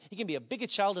he can. He can be a bigger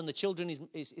child than the children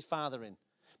he's fathering.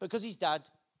 Because he's dad,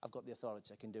 I've got the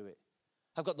authority, I can do it.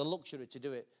 I've got the luxury to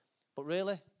do it. But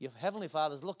really, your heavenly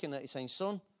Father's looking at you saying,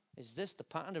 son, is this the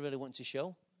pattern I really want to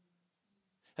show?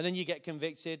 And then you get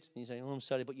convicted, and you say, oh, I'm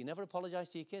sorry, but you never apologize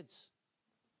to your kids.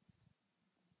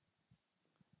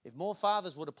 If more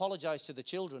fathers would apologize to the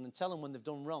children and tell them when they've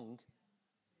done wrong,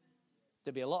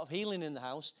 there'd be a lot of healing in the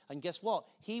house. And guess what?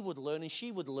 He would learn and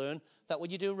she would learn that when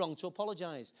you do wrong, to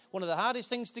apologize. One of the hardest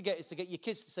things to get is to get your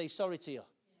kids to say sorry to you.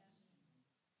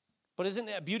 But isn't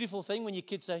it a beautiful thing when your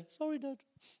kids say, sorry, Dad.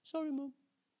 Sorry, Mum.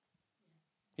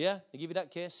 Yeah? They give you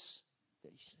that kiss.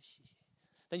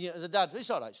 Then you, as a dad, it's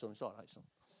all right, son. It's all right, son.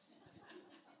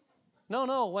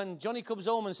 No. When Johnny comes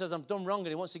home and says, I'm done wrong, and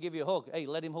he wants to give you a hug, hey,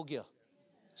 let him hug you.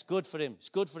 It's good for him. It's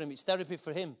good for him. It's therapy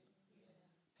for him.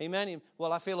 Amen.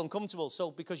 Well, I feel uncomfortable.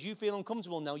 So because you feel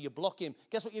uncomfortable now, you block him.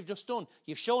 Guess what you've just done?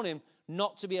 You've shown him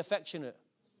not to be affectionate.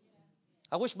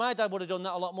 I wish my dad would have done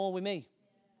that a lot more with me.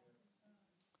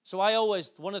 So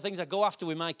one of the things I go after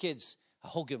with my kids, I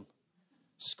hug him.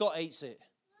 Scott hates it.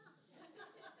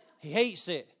 He hates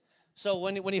it. So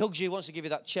when he hugs you, he wants to give you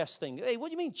that chest thing. Hey, what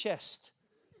do you mean chest?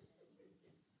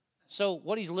 So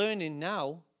what he's learning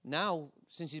now,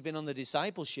 since he's been on the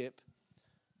discipleship,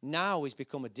 now he's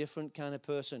become a different kind of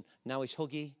person. Now he's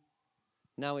huggy.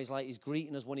 Now he's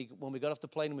greeting us when we got off the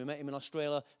plane and we met him in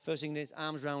Australia. First thing his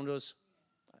arms around us.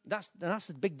 That's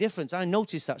the big difference. I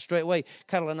noticed that straight away.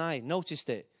 Carol and I noticed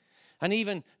it. And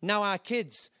even now our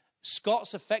kids,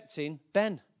 Scott's affecting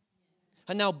Ben.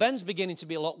 And now Ben's beginning to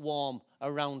be a lot warm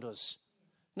around us.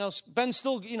 Now Ben's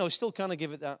still kind of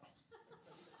give it that.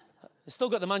 He's still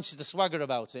got the Manchester swagger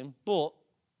about him, but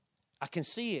I can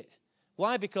see it.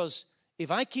 Why? Because if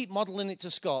I keep modeling it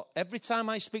to Scott, every time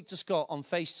I speak to Scott on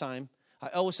FaceTime, I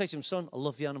always say to him, son, I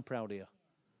love you and I'm proud of you.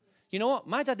 You know what?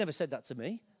 My dad never said that to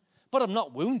me, but I'm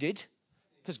not wounded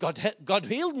because God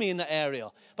healed me in that area.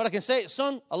 But I can say,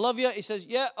 son, I love you. He says,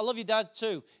 yeah, I love you, Dad,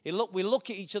 too. We look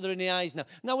at each other in the eyes now.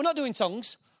 Now, we're not doing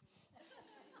tongues.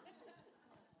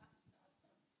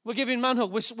 We're giving man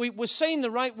hug. We're saying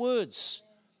the right words.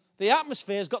 The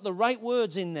atmosphere's got the right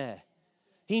words in there.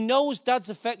 He knows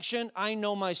Dad's affection. I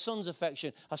know my son's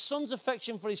affection. A son's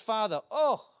affection for his father.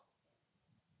 Oh,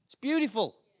 it's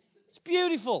beautiful. It's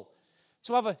beautiful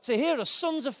to hear a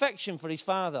son's affection for his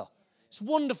father. It's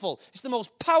wonderful. It's the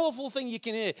most powerful thing you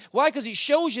can hear. Why? Because it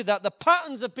shows you that the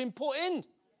patterns have been put in.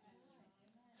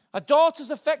 A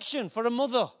daughter's affection for a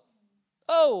mother.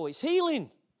 Oh, it's healing.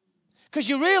 Because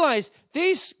you realize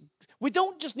we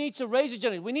don't just need to raise a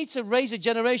generation. We need to raise a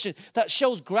generation that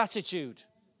shows gratitude.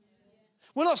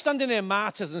 We're not standing there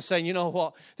martyrs and saying, you know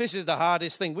what, this is the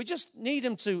hardest thing. We just need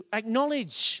them to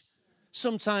acknowledge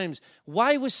sometimes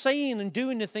why we're saying and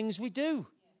doing the things we do.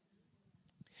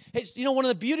 It's, one of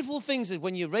the beautiful things is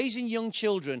when you're raising young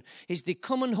children is they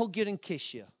come and hug you and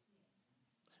kiss you.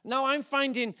 Now I'm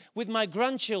finding with my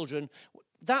grandchildren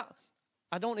that,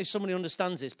 I don't know if somebody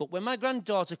understands this, but when my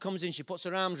granddaughter comes in, she puts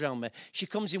her arms around me, she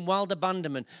comes in wild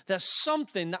abandonment. There's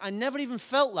something that I never even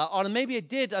felt that, or maybe I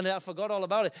did and I forgot all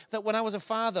about it, that when I was a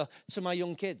father to my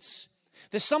young kids.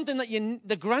 There's something that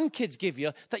the grandkids give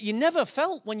you that you never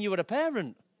felt when you were a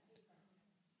parent.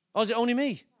 Or is it only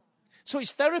me? So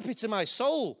it's therapy to my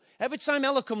soul. Every time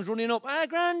Ella comes running up,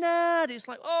 Granddad, it's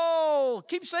like, oh,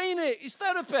 keep saying it. It's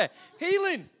therapy.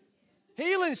 Healing.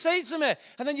 Healing, say it to me.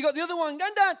 And then you got the other one,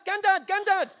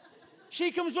 Granddad.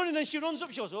 She comes running and she runs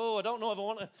up. She goes, oh, I don't know if I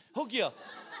want to hug you.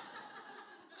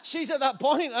 She's at that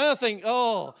point, and I think,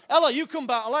 oh, Ella, you come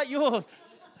back. I like yours.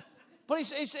 But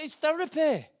it's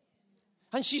therapy.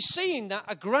 And she's seeing that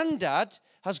a granddad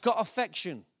has got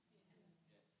affection.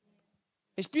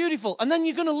 It's beautiful. And then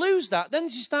you're going to lose that. Then you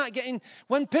start getting,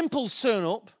 when pimples turn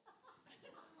up,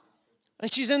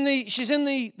 and she's in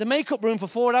the makeup room for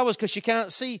 4 hours because she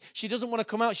can't see. She doesn't want to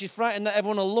come out. She's frightened that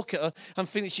everyone will look at her and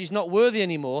think she's not worthy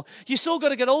anymore. You still got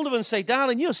to get hold of her and say,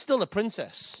 darling, you're still a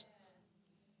princess.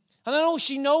 And I know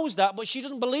she knows that, but she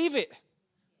doesn't believe it.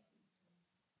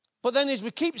 But then as we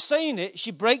keep saying it,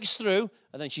 she breaks through,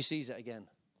 and then she sees it again.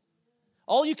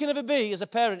 All you can ever be as a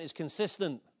parent is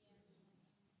consistent.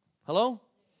 Hello?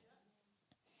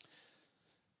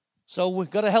 So we've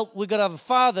got to have a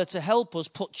father to help us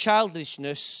put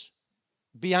childishness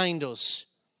behind us.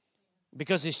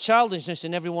 Because there's childishness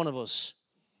in every one of us.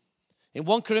 In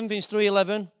 1 Corinthians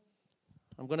 3:11,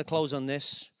 I'm going to close on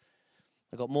this.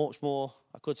 I got much more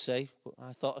I could say, but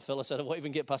I thought Phyllis said I won't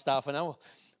even get past half an hour.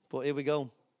 But here we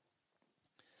go.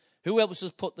 Who helps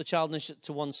us put the childishness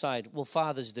to one side? Well,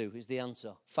 fathers do, is the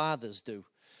answer. Fathers do.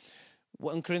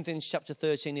 1 Corinthians chapter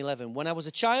 13:11. When I was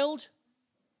a child,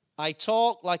 I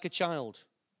talked like a child.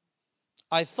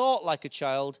 I thought like a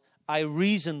child. I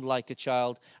reasoned like a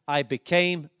child. I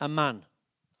became a man.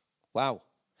 Wow.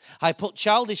 I put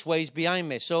childish ways behind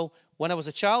me. So when I was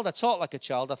a child, I talked like a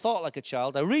child. I thought like a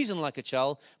child. I reasoned like a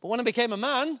child. But when I became a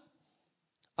man,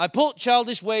 I put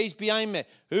childish ways behind me.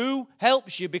 Who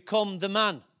helps you become the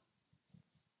man?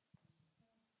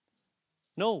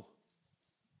 No.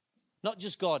 Not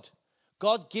just God.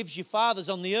 God gives you fathers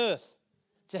on the earth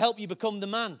to help you become the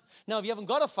man. Now, if you haven't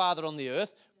got a father on the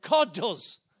earth, God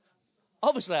does.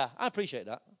 Obviously, I appreciate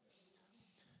that.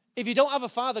 If you don't have a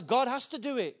father, God has to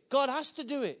do it. God has to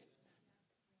do it.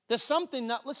 There's something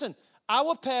that, listen,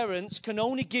 our parents can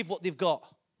only give what they've got.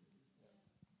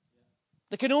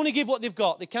 They can only give what they've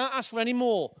got. They can't ask for any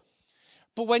more.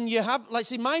 But when you have, like,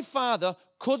 see, my father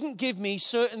couldn't give me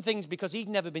certain things because he'd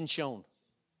never been shown.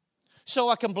 So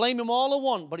I can blame him all I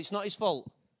want, but it's not his fault.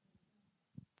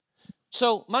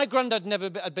 So my granddad never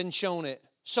had been shown it.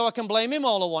 So I can blame him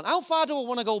all I want. How far do I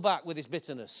want to go back with his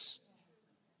bitterness?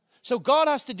 So God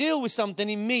has to deal with something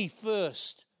in me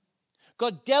first.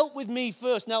 God dealt with me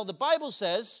first. Now the Bible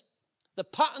says, the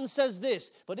pattern says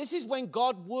this, but this is when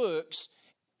God works.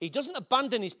 He doesn't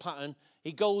abandon his pattern.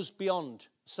 He goes beyond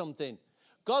something.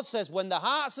 God says when the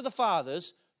hearts of the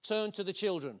fathers turn to the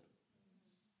children.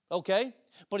 Okay?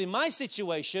 But in my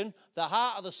situation, the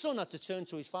heart of the son had to turn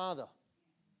to his father.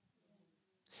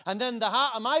 And then the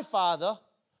heart of my father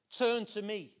turned to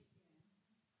me.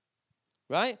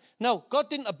 Right? No, God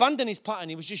didn't abandon his pattern.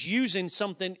 He was just using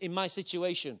something in my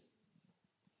situation.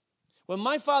 When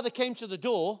my father came to the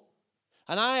door,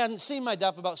 and I hadn't seen my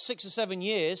dad for about 6 or 7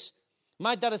 years,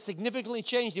 my dad had significantly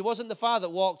changed. He wasn't the father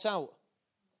that walked out.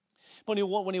 But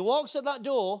when he walks at that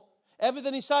door,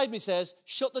 everything inside me says,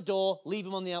 shut the door, leave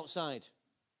him on the outside.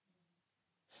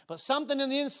 But something on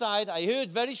the inside, I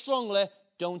heard very strongly,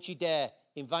 don't you dare,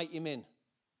 invite him in.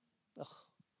 Ugh.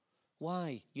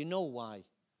 Why? You know why.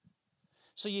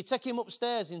 So you take him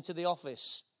upstairs into the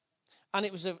office. And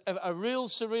it was a real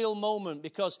surreal moment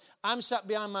because I'm sat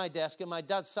behind my desk and my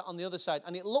dad sat on the other side.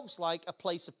 And it looks like a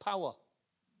place of power.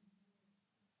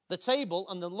 The table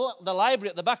and the library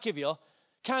at the back of you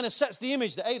kind of sets the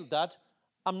image that, hey, Dad,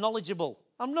 I'm knowledgeable.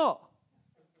 I'm not.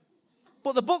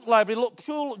 But the book library looked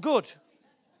good.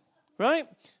 Right?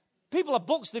 People have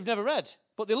books they've never read,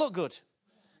 but they look good.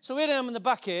 So here I am in the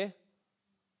back here.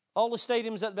 All the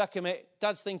stadiums at the back of me.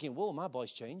 Dad's thinking, whoa, my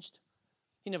boy's changed.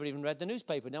 He never even read the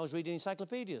newspaper. Now he's reading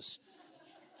encyclopedias.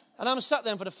 And I'm sat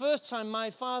there, and for the first time,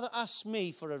 my father asked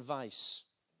me for advice.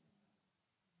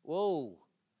 Whoa.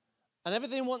 And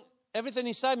everything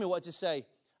inside me wanted to say,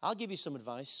 I'll give you some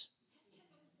advice.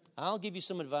 I'll give you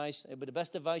some advice. It'll be the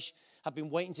best advice I've been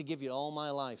waiting to give you all my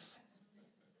life.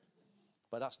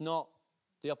 But that's not,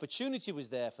 the opportunity was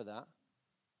there for that,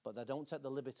 but I don't take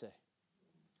the liberty.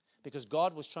 Because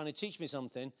God was trying to teach me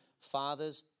something.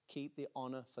 Fathers, keep the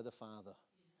honor for the father.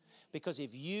 Because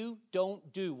if you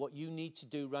don't do what you need to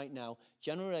do right now,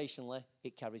 generationally,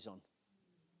 it carries on.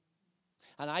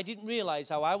 And I didn't realize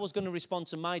how I was going to respond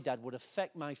to my dad would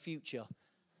affect my future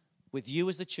with you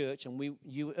as the church and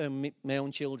my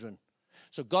own children.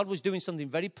 So God was doing something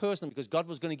very personal because God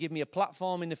was going to give me a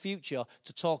platform in the future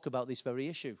to talk about this very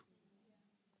issue.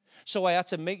 So I had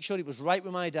to make sure it was right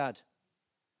with my dad.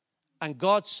 And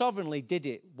God sovereignly did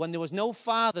it. When there was no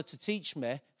father to teach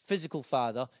me, physical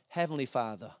father, heavenly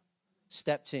father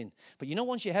stepped in. But you know,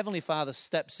 once your heavenly father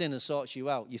steps in and sorts you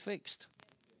out, you're fixed.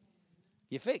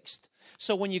 You're fixed.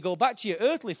 So when you go back to your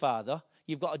earthly father,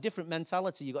 you've got a different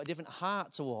mentality. You've got a different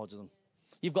heart towards them.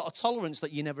 You've got a tolerance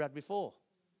that you never had before.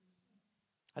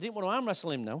 I didn't want to arm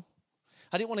wrestle him, no.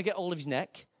 I didn't want to get hold of his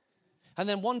neck. And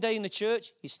then one day in the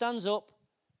church, he stands up,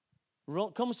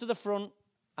 comes to the front,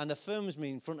 and affirms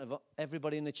me in front of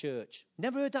everybody in the church.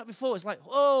 Never heard that before. It's like,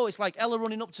 oh, it's like Ella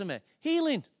running up to me.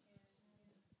 Healing.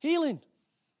 Healing.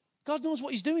 God knows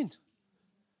what he's doing.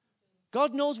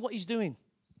 God knows what he's doing.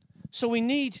 So we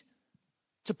need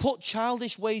to put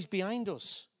childish ways behind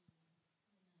us.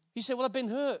 You say, well, I've been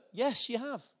hurt. Yes, you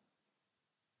have.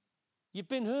 You've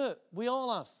been hurt. We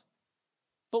all have.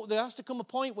 But there has to come a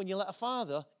point when you let a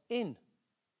father in.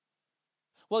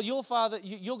 Well, your father,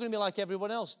 you're going to be like everyone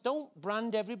else. Don't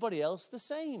brand everybody else the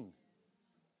same.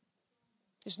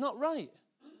 It's not right.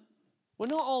 We're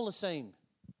not all the same.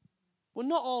 We're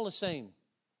not all the same.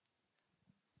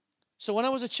 So when I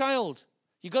was a child,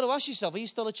 you've got to ask yourself, are you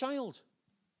still a child?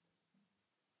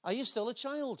 Are you still a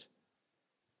child?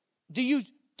 Do you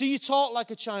talk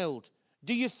like a child?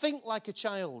 Do you think like a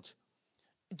child?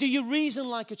 Do you reason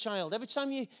like a child? Every time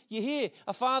you hear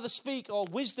a father speak or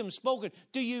wisdom spoken,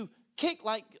 do you kick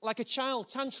like a child,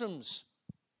 tantrums?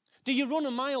 Do you run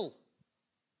a mile?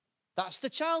 That's the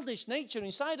childish nature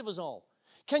inside of us all.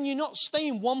 Can you not stay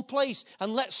in one place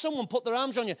and let someone put their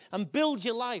arms on you and build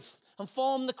your life and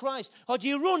form the Christ? Or do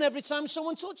you run every time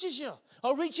someone touches you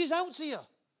or reaches out to you?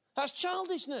 That's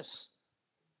childishness.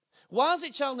 Why is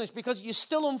it childishness? Because you're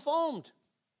still unformed.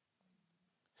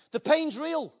 The pain's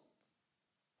real,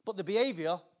 but the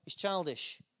behavior is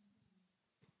childish.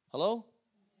 Hello?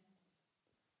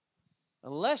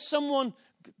 Unless someone,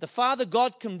 the Father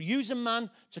God, can use a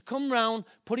man to come round,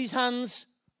 put his hands,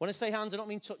 when I say hands, I don't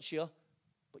mean touch you,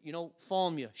 but,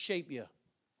 form you, shape you.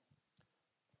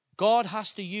 God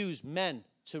has to use men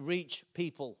to reach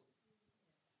people.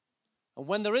 And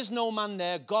when there is no man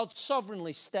there, God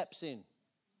sovereignly steps in.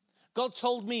 God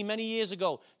told me many years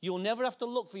ago, you'll never have to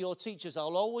look for your teachers.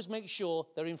 I'll always make sure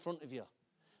they're in front of you.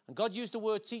 And God used the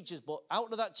word teachers, but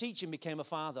out of that teaching became a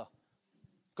father.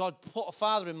 God put a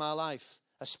father in my life,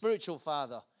 a spiritual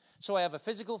father. So I have a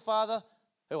physical father,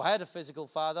 who had a physical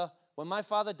father. When my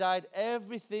father died,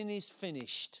 everything is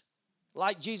finished.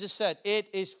 Like Jesus said, it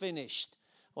is finished.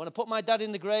 When I put my dad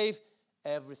in the grave,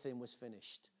 everything was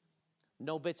finished.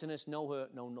 No bitterness, no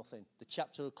hurt, no nothing. The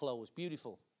chapter closed.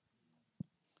 Beautiful.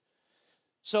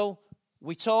 So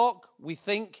we talk, we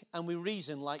think, and we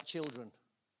reason like children.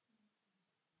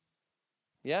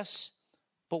 Yes?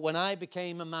 But when I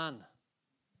became a man,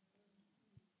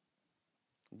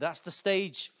 that's the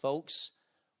stage, folks,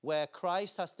 where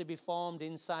Christ has to be formed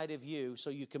inside of you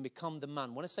so you can become the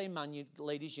man. When I say man, you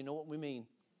ladies, you know what we mean.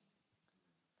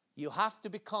 You have to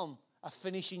become a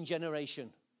finishing generation.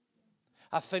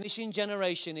 A finishing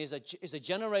generation is a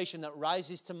generation that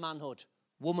rises to manhood,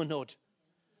 womanhood.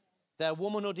 Their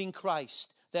womanhood in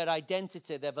Christ, their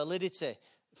identity, their validity,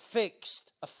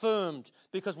 fixed, affirmed,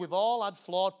 because we've all had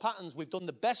flawed patterns. We've done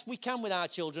the best we can with our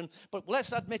children, but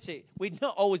let's admit it, we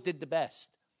not always did the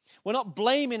best. We're not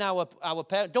blaming our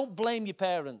parents. Don't blame your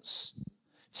parents.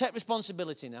 Take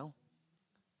responsibility now.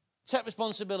 Take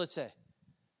responsibility.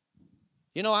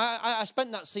 I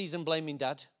spent that season blaming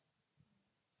Dad.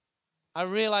 I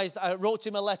realized I wrote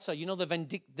him a letter,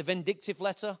 the vindictive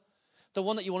letter, the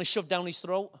one that you want to shove down his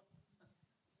throat.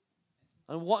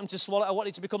 I want him to swallow. I want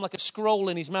it to become like a scroll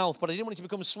in his mouth, but I didn't want it to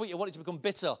become sweet. I want it to become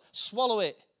bitter. Swallow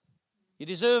it. You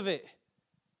deserve it.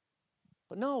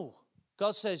 But no,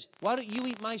 God says, why don't you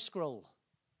eat my scroll?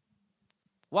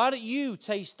 Why don't you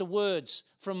taste the words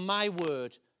from my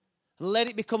word and let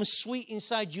it become sweet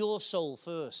inside your soul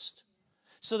first?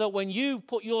 So that when you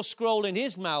put your scroll in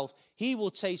his mouth, he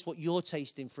will taste what you're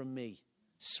tasting from me.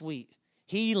 Sweet.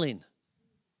 Healing.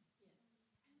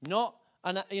 Not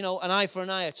an eye for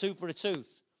an eye, a tooth for a tooth.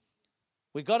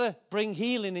 We've got to bring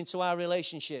healing into our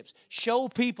relationships. Show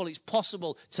people it's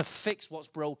possible to fix what's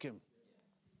broken.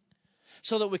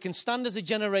 So that we can stand as a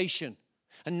generation.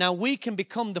 And now we can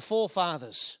become the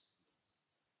forefathers.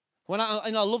 I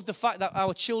love the fact that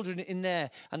our children in there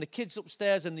and the kids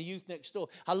upstairs and the youth next door,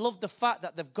 I love the fact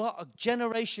that they've got a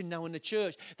generation now in the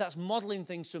church that's modeling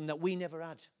things to them that we never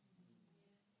had.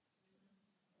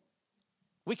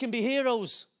 We can be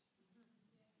heroes.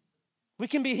 We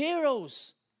can be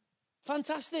heroes.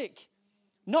 Fantastic.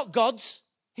 Not gods,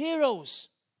 heroes.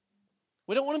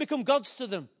 We don't want to become gods to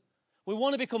them. We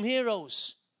want to become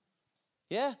heroes.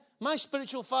 Yeah? My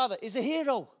spiritual father is a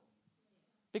hero.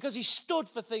 Because he stood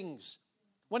for things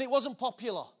when it wasn't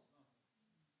popular.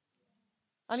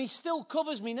 And he still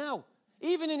covers me now.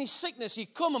 Even in his sickness,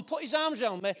 he'd come and put his arms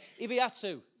around me if he had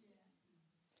to.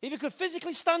 If he could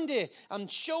physically stand here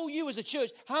and show you as a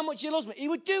church how much he loves me, he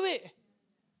would do it.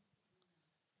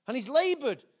 And he's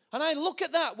labored And I look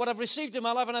at that, what I've received in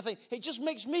my life, and I think, it just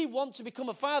makes me want to become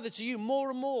a father to you more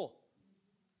and more.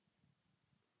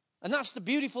 And that's the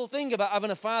beautiful thing about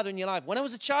having a father in your life. When I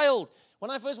was a child,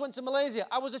 when I first went to Malaysia,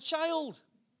 I was a child.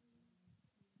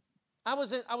 I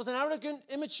was an arrogant,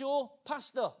 immature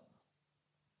pastor.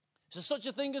 Is there such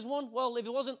a thing as one? Well, if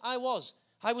it wasn't, I was.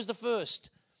 I was the first.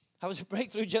 I was a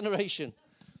breakthrough generation.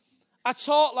 I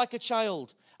taught like a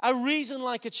child. I reasoned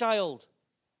like a child.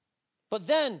 But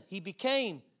then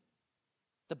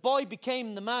the boy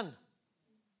became the man.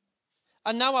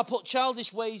 And now I put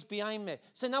childish ways behind me.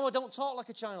 So now I don't talk like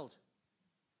a child.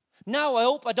 Now I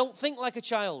hope I don't think like a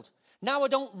child. Now I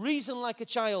don't reason like a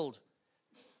child.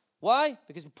 Why?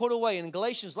 Because we put away. In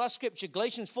Galatians, last scripture,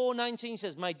 Galatians 4:19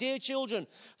 says, my dear children,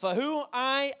 for whom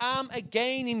I am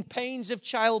again in pains of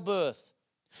childbirth,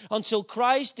 until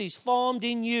Christ is formed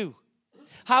in you.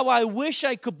 How I wish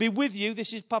I could be with you.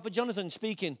 This is Papa Jonathan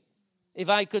speaking. If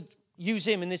I could use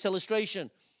him in this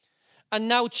illustration. And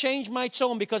now change my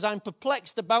tone because I'm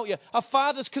perplexed about you. A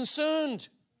father's concerned.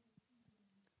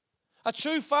 A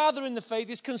true father in the faith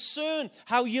is concerned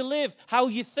how you live, how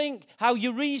you think, how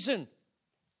you reason.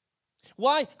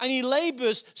 Why? And he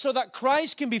labors so that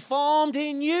Christ can be formed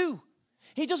in you.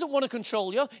 He doesn't want to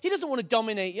control you. He doesn't want to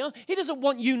dominate you. He doesn't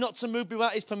want you not to move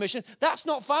without his permission. That's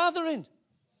not fathering.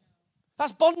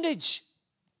 That's bondage.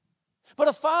 But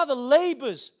a father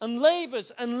labors and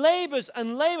labors and labors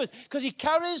and labors because he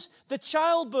carries the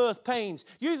childbirth pains.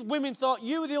 You women thought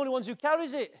you were the only ones who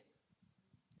carries it.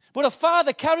 But a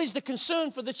father carries the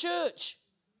concern for the church.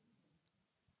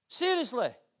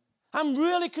 Seriously. I'm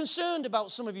really concerned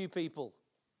about some of you people.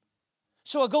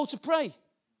 So I go to pray.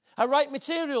 I write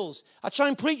materials. I try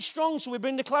and preach strong so we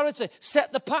bring the clarity.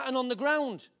 Set the pattern on the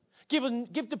ground. Give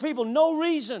the people no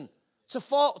reason to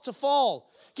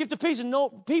fall. Give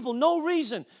the people no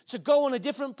reason to go on a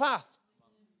different path.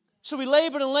 So we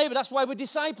labor and labor. That's why we're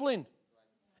discipling.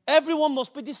 Everyone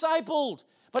must be discipled.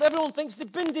 But everyone thinks they've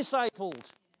been discipled.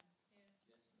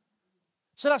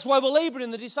 So that's why we're laboring in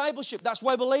the discipleship. That's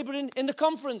why we're laboring in the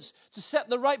conference to set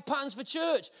the right patterns for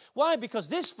church. Why? Because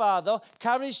this father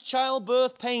carries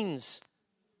childbirth pains.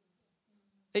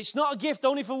 It's not a gift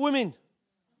only for women.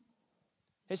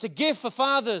 It's a gift for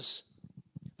fathers.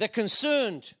 They're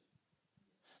concerned.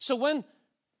 So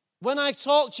when I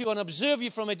talk to you and observe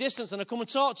you from a distance and I come and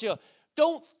talk to you,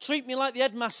 don't treat me like the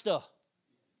headmaster.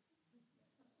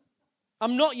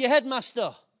 I'm not your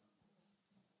headmaster.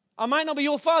 I might not be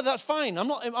your father, that's fine. I'm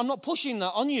not pushing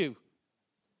that on you.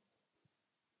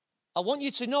 I want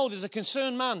you to know there's a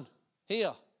concerned man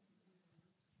here.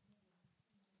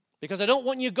 Because I don't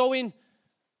want you going.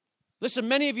 Listen,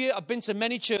 many of you have been to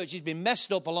many churches, been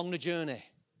messed up along the journey.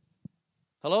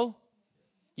 Hello?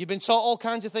 You've been taught all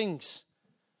kinds of things.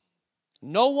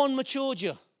 No one matured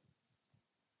you.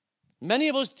 Many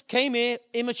of us came here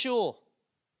immature.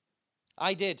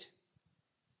 I did.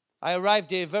 I arrived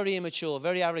here very immature,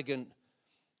 very arrogant.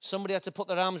 Somebody had to put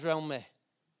their arms around me.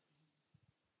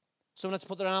 Someone had to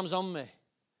put their arms on me.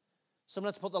 Someone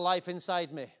had to put the life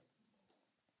inside me.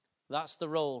 That's the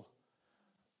role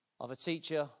of a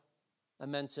teacher, a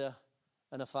mentor,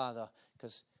 and a father.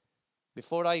 Because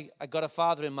before I got a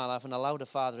father in my life and allowed a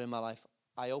father in my life,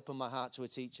 I opened my heart to a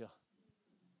teacher.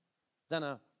 Then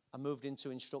I moved into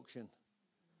instruction.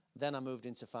 Then I moved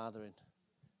into fathering.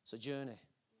 It's a journey.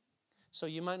 So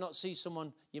you might not see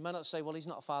someone, you might not say, well, he's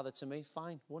not a father to me.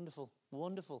 Fine, wonderful,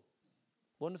 wonderful,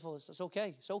 wonderful. It's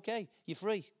okay, it's okay. You're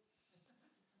free.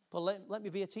 But let me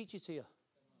be a teacher to you.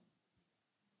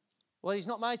 Well, he's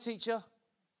not my teacher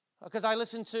because I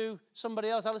listen to somebody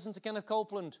else. I listen to Kenneth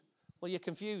Copeland. Well, you're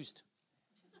confused.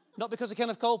 Not because of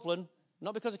Kenneth Copeland.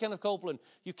 Not because of Kenneth Copeland.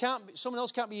 Someone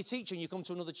else can't be your teacher and you come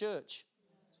to another church.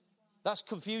 That's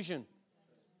confusion.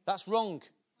 That's wrong.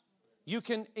 You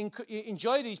can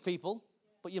enjoy these people,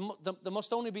 but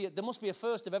there must be a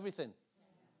first of everything.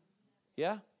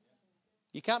 Yeah?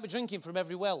 You can't be drinking from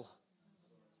every well.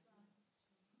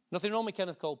 Nothing wrong with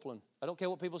Kenneth Copeland. I don't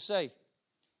care what people say.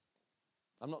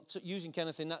 I'm not using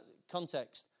Kenneth in that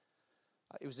context.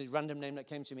 It was a random name that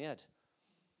came to my head.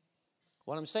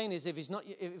 What I'm saying is, if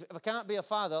I can't be a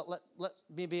father, let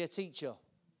me be a teacher.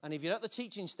 And if you're at the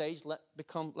teaching stage, let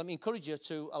me encourage you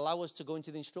to allow us to go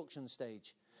into the instruction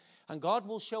stage. And God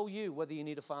will show you whether you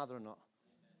need a father or not.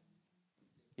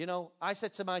 You know, I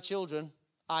said to my children,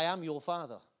 I am your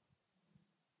father.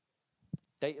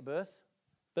 Date of birth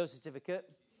certificate,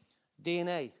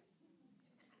 DNA.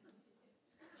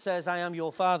 Says I am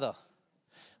your father.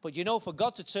 But you know, for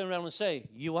God to turn around and say,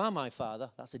 you are my father,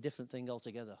 that's a different thing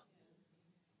altogether.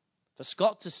 For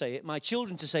Scott to say it, my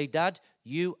children to say, Dad,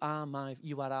 you are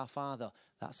our father,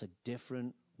 that's a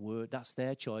different word. That's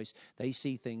their choice. They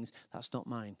see things. That's not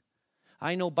mine.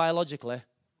 I know biologically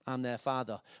I'm their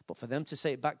father, but for them to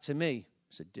say it back to me,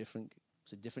 it's a different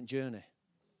journey.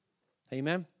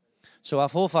 Amen? So our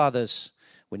forefathers,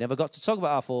 we never got to talk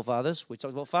about our forefathers. We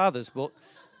talked about fathers, but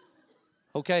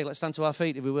okay, let's stand to our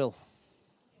feet if we will.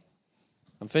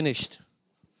 I'm finished.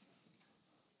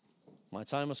 My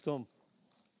time has come.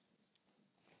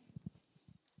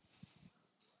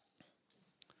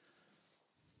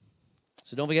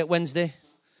 So don't forget Wednesday,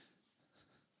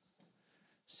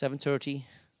 7:30.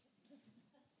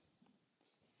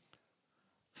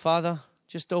 Father,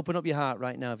 just open up your heart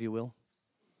right now, if you will.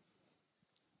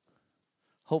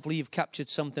 Hopefully you've captured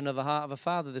something of the heart of a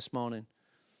father this morning.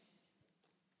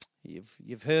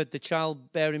 You've heard the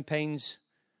childbearing pains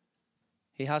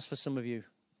he has for some of you.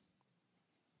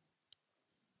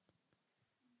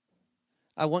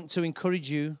 I want to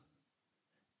encourage you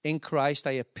in Christ.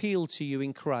 I appeal to you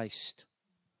in Christ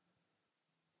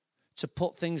to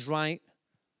put things right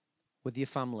with your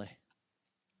family.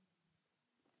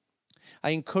 I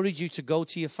encourage you to go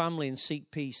to your family and seek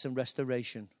peace and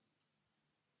restoration.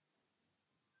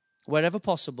 Wherever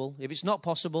possible. If it's not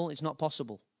possible, it's not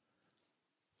possible.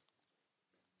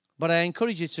 But I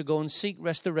encourage you to go and seek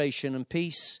restoration and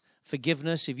peace,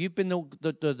 forgiveness. If you've been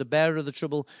the bearer of the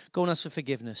trouble, go and ask for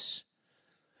forgiveness.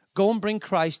 Go and bring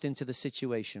Christ into the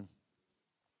situation.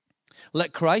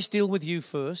 Let Christ deal with you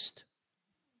first.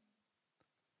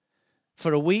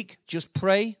 For a week, just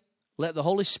pray. Let the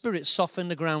Holy Spirit soften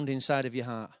the ground inside of your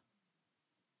heart.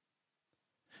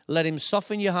 Let him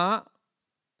soften your heart.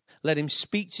 Let him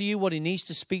speak to you what he needs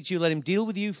to speak to you. Let him deal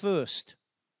with you first.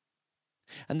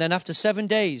 And then after 7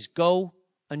 days, go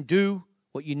and do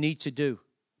what you need to do.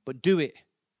 But do it.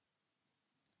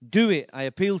 Do it, I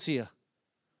appeal to you.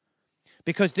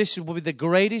 Because this will be the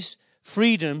greatest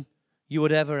freedom you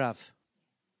would ever have.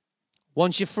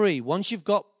 Once you're free, once you've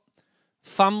got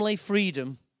family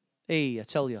freedom, hey, I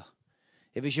tell you,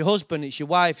 if it's your husband, it's your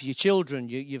wife, your children,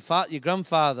 your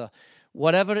grandfather,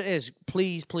 whatever it is,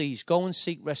 please, please, go and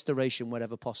seek restoration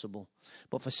wherever possible.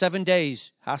 But for 7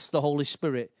 days, ask the Holy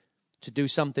Spirit to do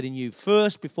something in you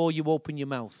first before you open your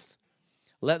mouth.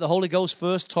 Let the Holy Ghost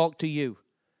first talk to you.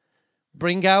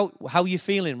 Bring out how you're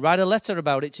feeling. Write a letter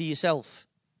about it to yourself.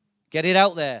 Get it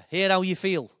out there. Hear how you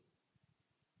feel.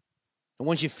 And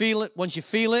once you feel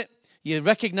it, you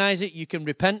recognize it, you can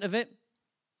repent of it.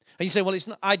 And you say, well, it's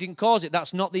not, I didn't cause it.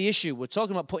 That's not the issue. We're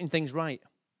talking about putting things right.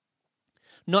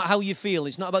 Not how you feel.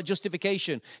 It's not about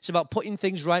justification. It's about putting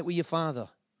things right with your Father,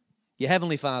 your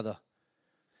Heavenly Father.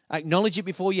 Acknowledge it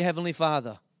before your Heavenly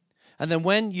Father. And then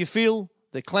when you feel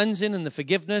the cleansing and the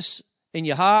forgiveness in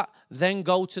your heart, then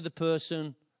go to the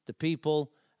person, the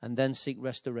people, and then seek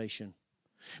restoration.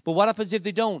 But what happens if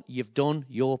they don't? You've done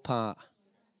your part.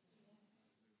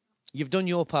 You've done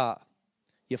your part.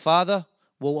 Your Father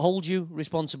will hold you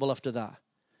responsible after that.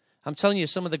 I'm telling you,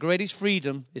 some of the greatest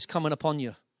freedom is coming upon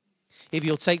you if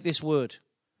you'll take this word.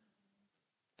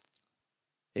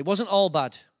 It wasn't all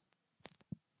bad.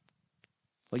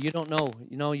 Well, you don't know.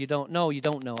 You don't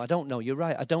know. I don't know. You're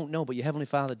right. I don't know, but your Heavenly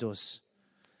Father does.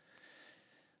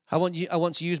 I want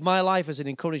to use my life as an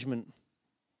encouragement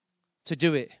to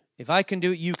do it. If I can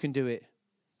do it, you can do it.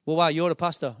 Well, wow, you're a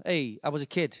pastor. Hey, I was a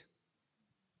kid.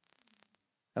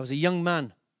 I was a young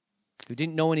man who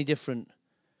didn't know any different.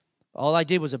 All I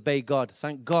did was obey God.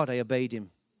 Thank God I obeyed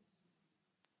him.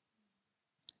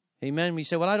 Amen. We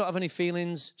say, well, I don't have any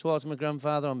feelings towards my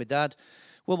grandfather or my dad.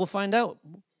 Well, we'll find out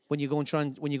when you go and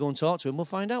talk to him. We'll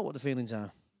find out what the feelings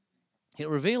are. He'll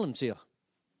reveal them to you.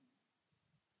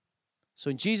 So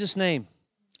in Jesus' name,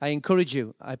 I encourage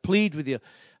you. I plead with you.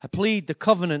 I plead the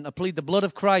covenant. I plead the blood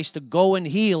of Christ to go and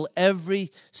heal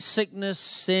every sickness,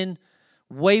 sin,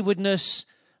 waywardness.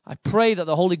 I pray that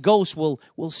the Holy Ghost will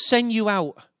send you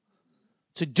out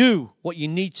to do what you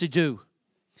need to do.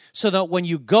 So that when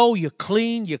you go, you're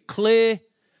clean, you're clear.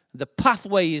 The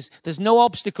pathway is, there's no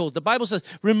obstacles. The Bible says,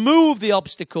 remove the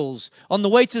obstacles on the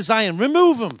way to Zion.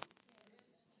 Remove them.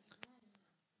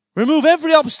 Remove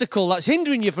every obstacle that's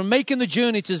hindering you from making the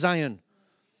journey to Zion.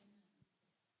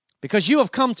 Because you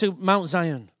have come to Mount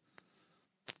Zion.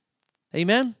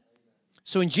 Amen?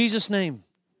 So in Jesus' name,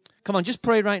 come on, just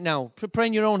pray right now. Pray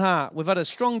in your own heart. We've had a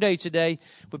strong day today.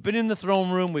 We've been in the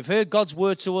throne room. We've heard God's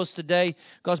word to us today.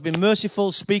 God's been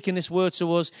merciful speaking this word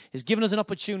to us. He's given us an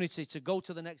opportunity to go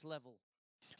to the next level.